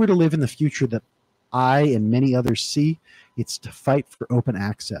 if you were to live in the future that I and many others see, it's to fight for open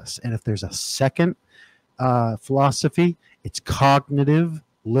access. And if there's a second philosophy, it's cognitive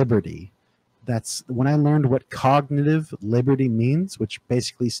liberty. That's when I learned what cognitive liberty means, which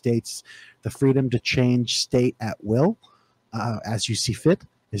basically states the freedom to change state at will as you see fit,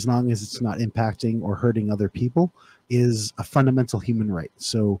 as long as it's not impacting or hurting other people, is a fundamental human right.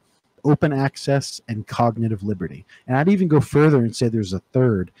 So open access and cognitive liberty. And I'd even go further and say there's a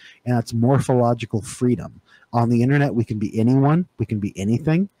third, and that's morphological freedom. On the internet, we can be anyone, we can be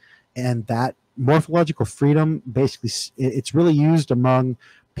anything, and that morphological freedom, basically, it's really used among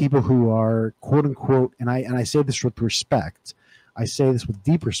people who are quote unquote, and I say this with respect, I say this with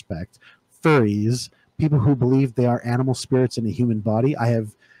deep respect, furries, people who believe they are animal spirits in a human body. I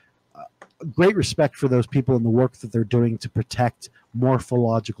have great respect for those people and the work that they're doing to protect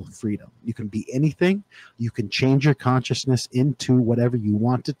morphological freedom. You can be anything, you can change your consciousness into whatever you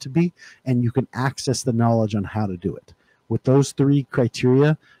want it to be, and you can access the knowledge on how to do it. With those three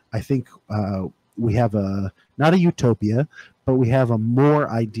criteria, I think we have a, not a utopia, but we have a more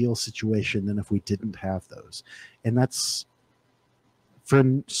ideal situation than if we didn't have those. And that's for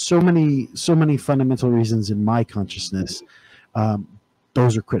so many fundamental reasons in my consciousness.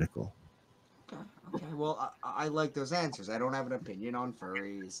 Those are critical. Okay, okay. Well, I like those answers. I don't have an opinion on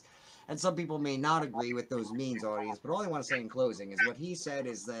furries. And some people may not agree with those means, audience, but all I want to say in closing is what he said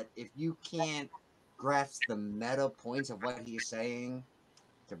is that if you can't grasp the meta points of what he's saying,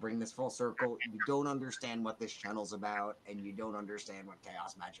 to bring this full circle, you don't understand what this channel's about, and you don't understand what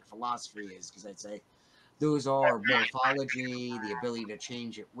chaos magic philosophy is, because I'd say those are morphology, the ability to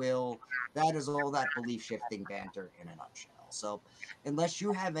change at will. That is all that belief shifting banter in a nutshell. So, unless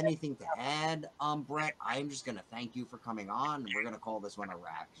you have anything to add, Brett, I'm just gonna thank you for coming on, and we're gonna call this one a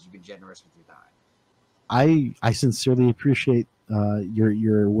wrap because you've been generous with your time. I sincerely appreciate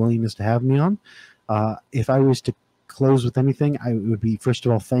your willingness to have me on. If I was to close with anything, I would be, first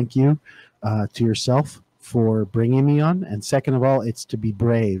of all, thank you to yourself for bringing me on, and second of all, it's to be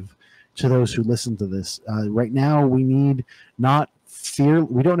brave to those who listen to this. Right now, we need not fear.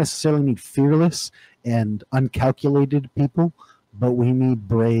 We don't necessarily need fearless and uncalculated people, but we need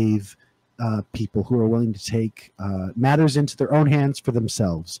brave people who are willing to take matters into their own hands for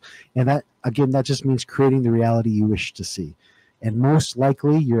themselves. And that, again, that just means creating the reality you wish to see. And most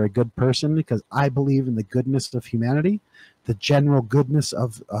likely you're a good person, because I believe in the goodness of humanity, the general goodness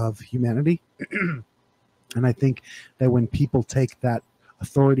of humanity. And I think that when people take that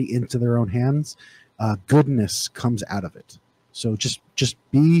authority into their own hands, goodness comes out of it. So just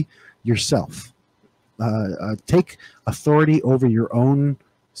be yourself. Take authority over your own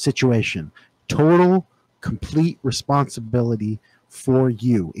situation. Total, complete responsibility for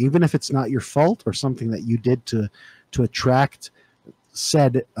you, even if it's not your fault or something that you did to attract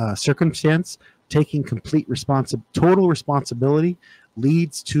said circumstance. Taking total responsibility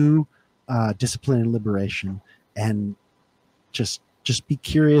leads to discipline and liberation. And just be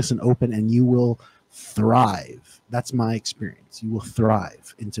curious and open, and you will thrive. That's my experience. You will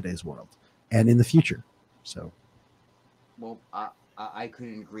thrive in today's world and in the future. So, well, I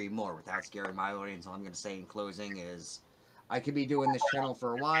couldn't agree more without scaring my audience. All I'm going to say in closing is I could be doing this channel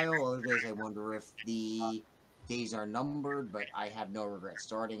for a while. Other days, I wonder if the days are numbered, but I have no regret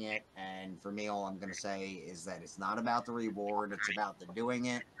starting it. And for me, all I'm going to say is that it's not about the reward, it's about the doing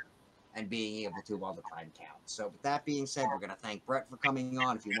it and being able to while the time counts. So, with that being said, we're going to thank Brett for coming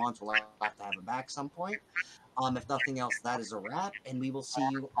on. If he wants, we'll have to have him back some point. If nothing else, that is a wrap, and we will see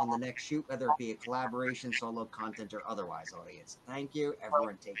you on the next shoot, whether it be a collaboration, solo content, or otherwise, audience. Thank you.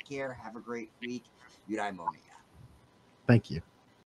 Everyone take care. Have a great week. Eudaimonia. thank you.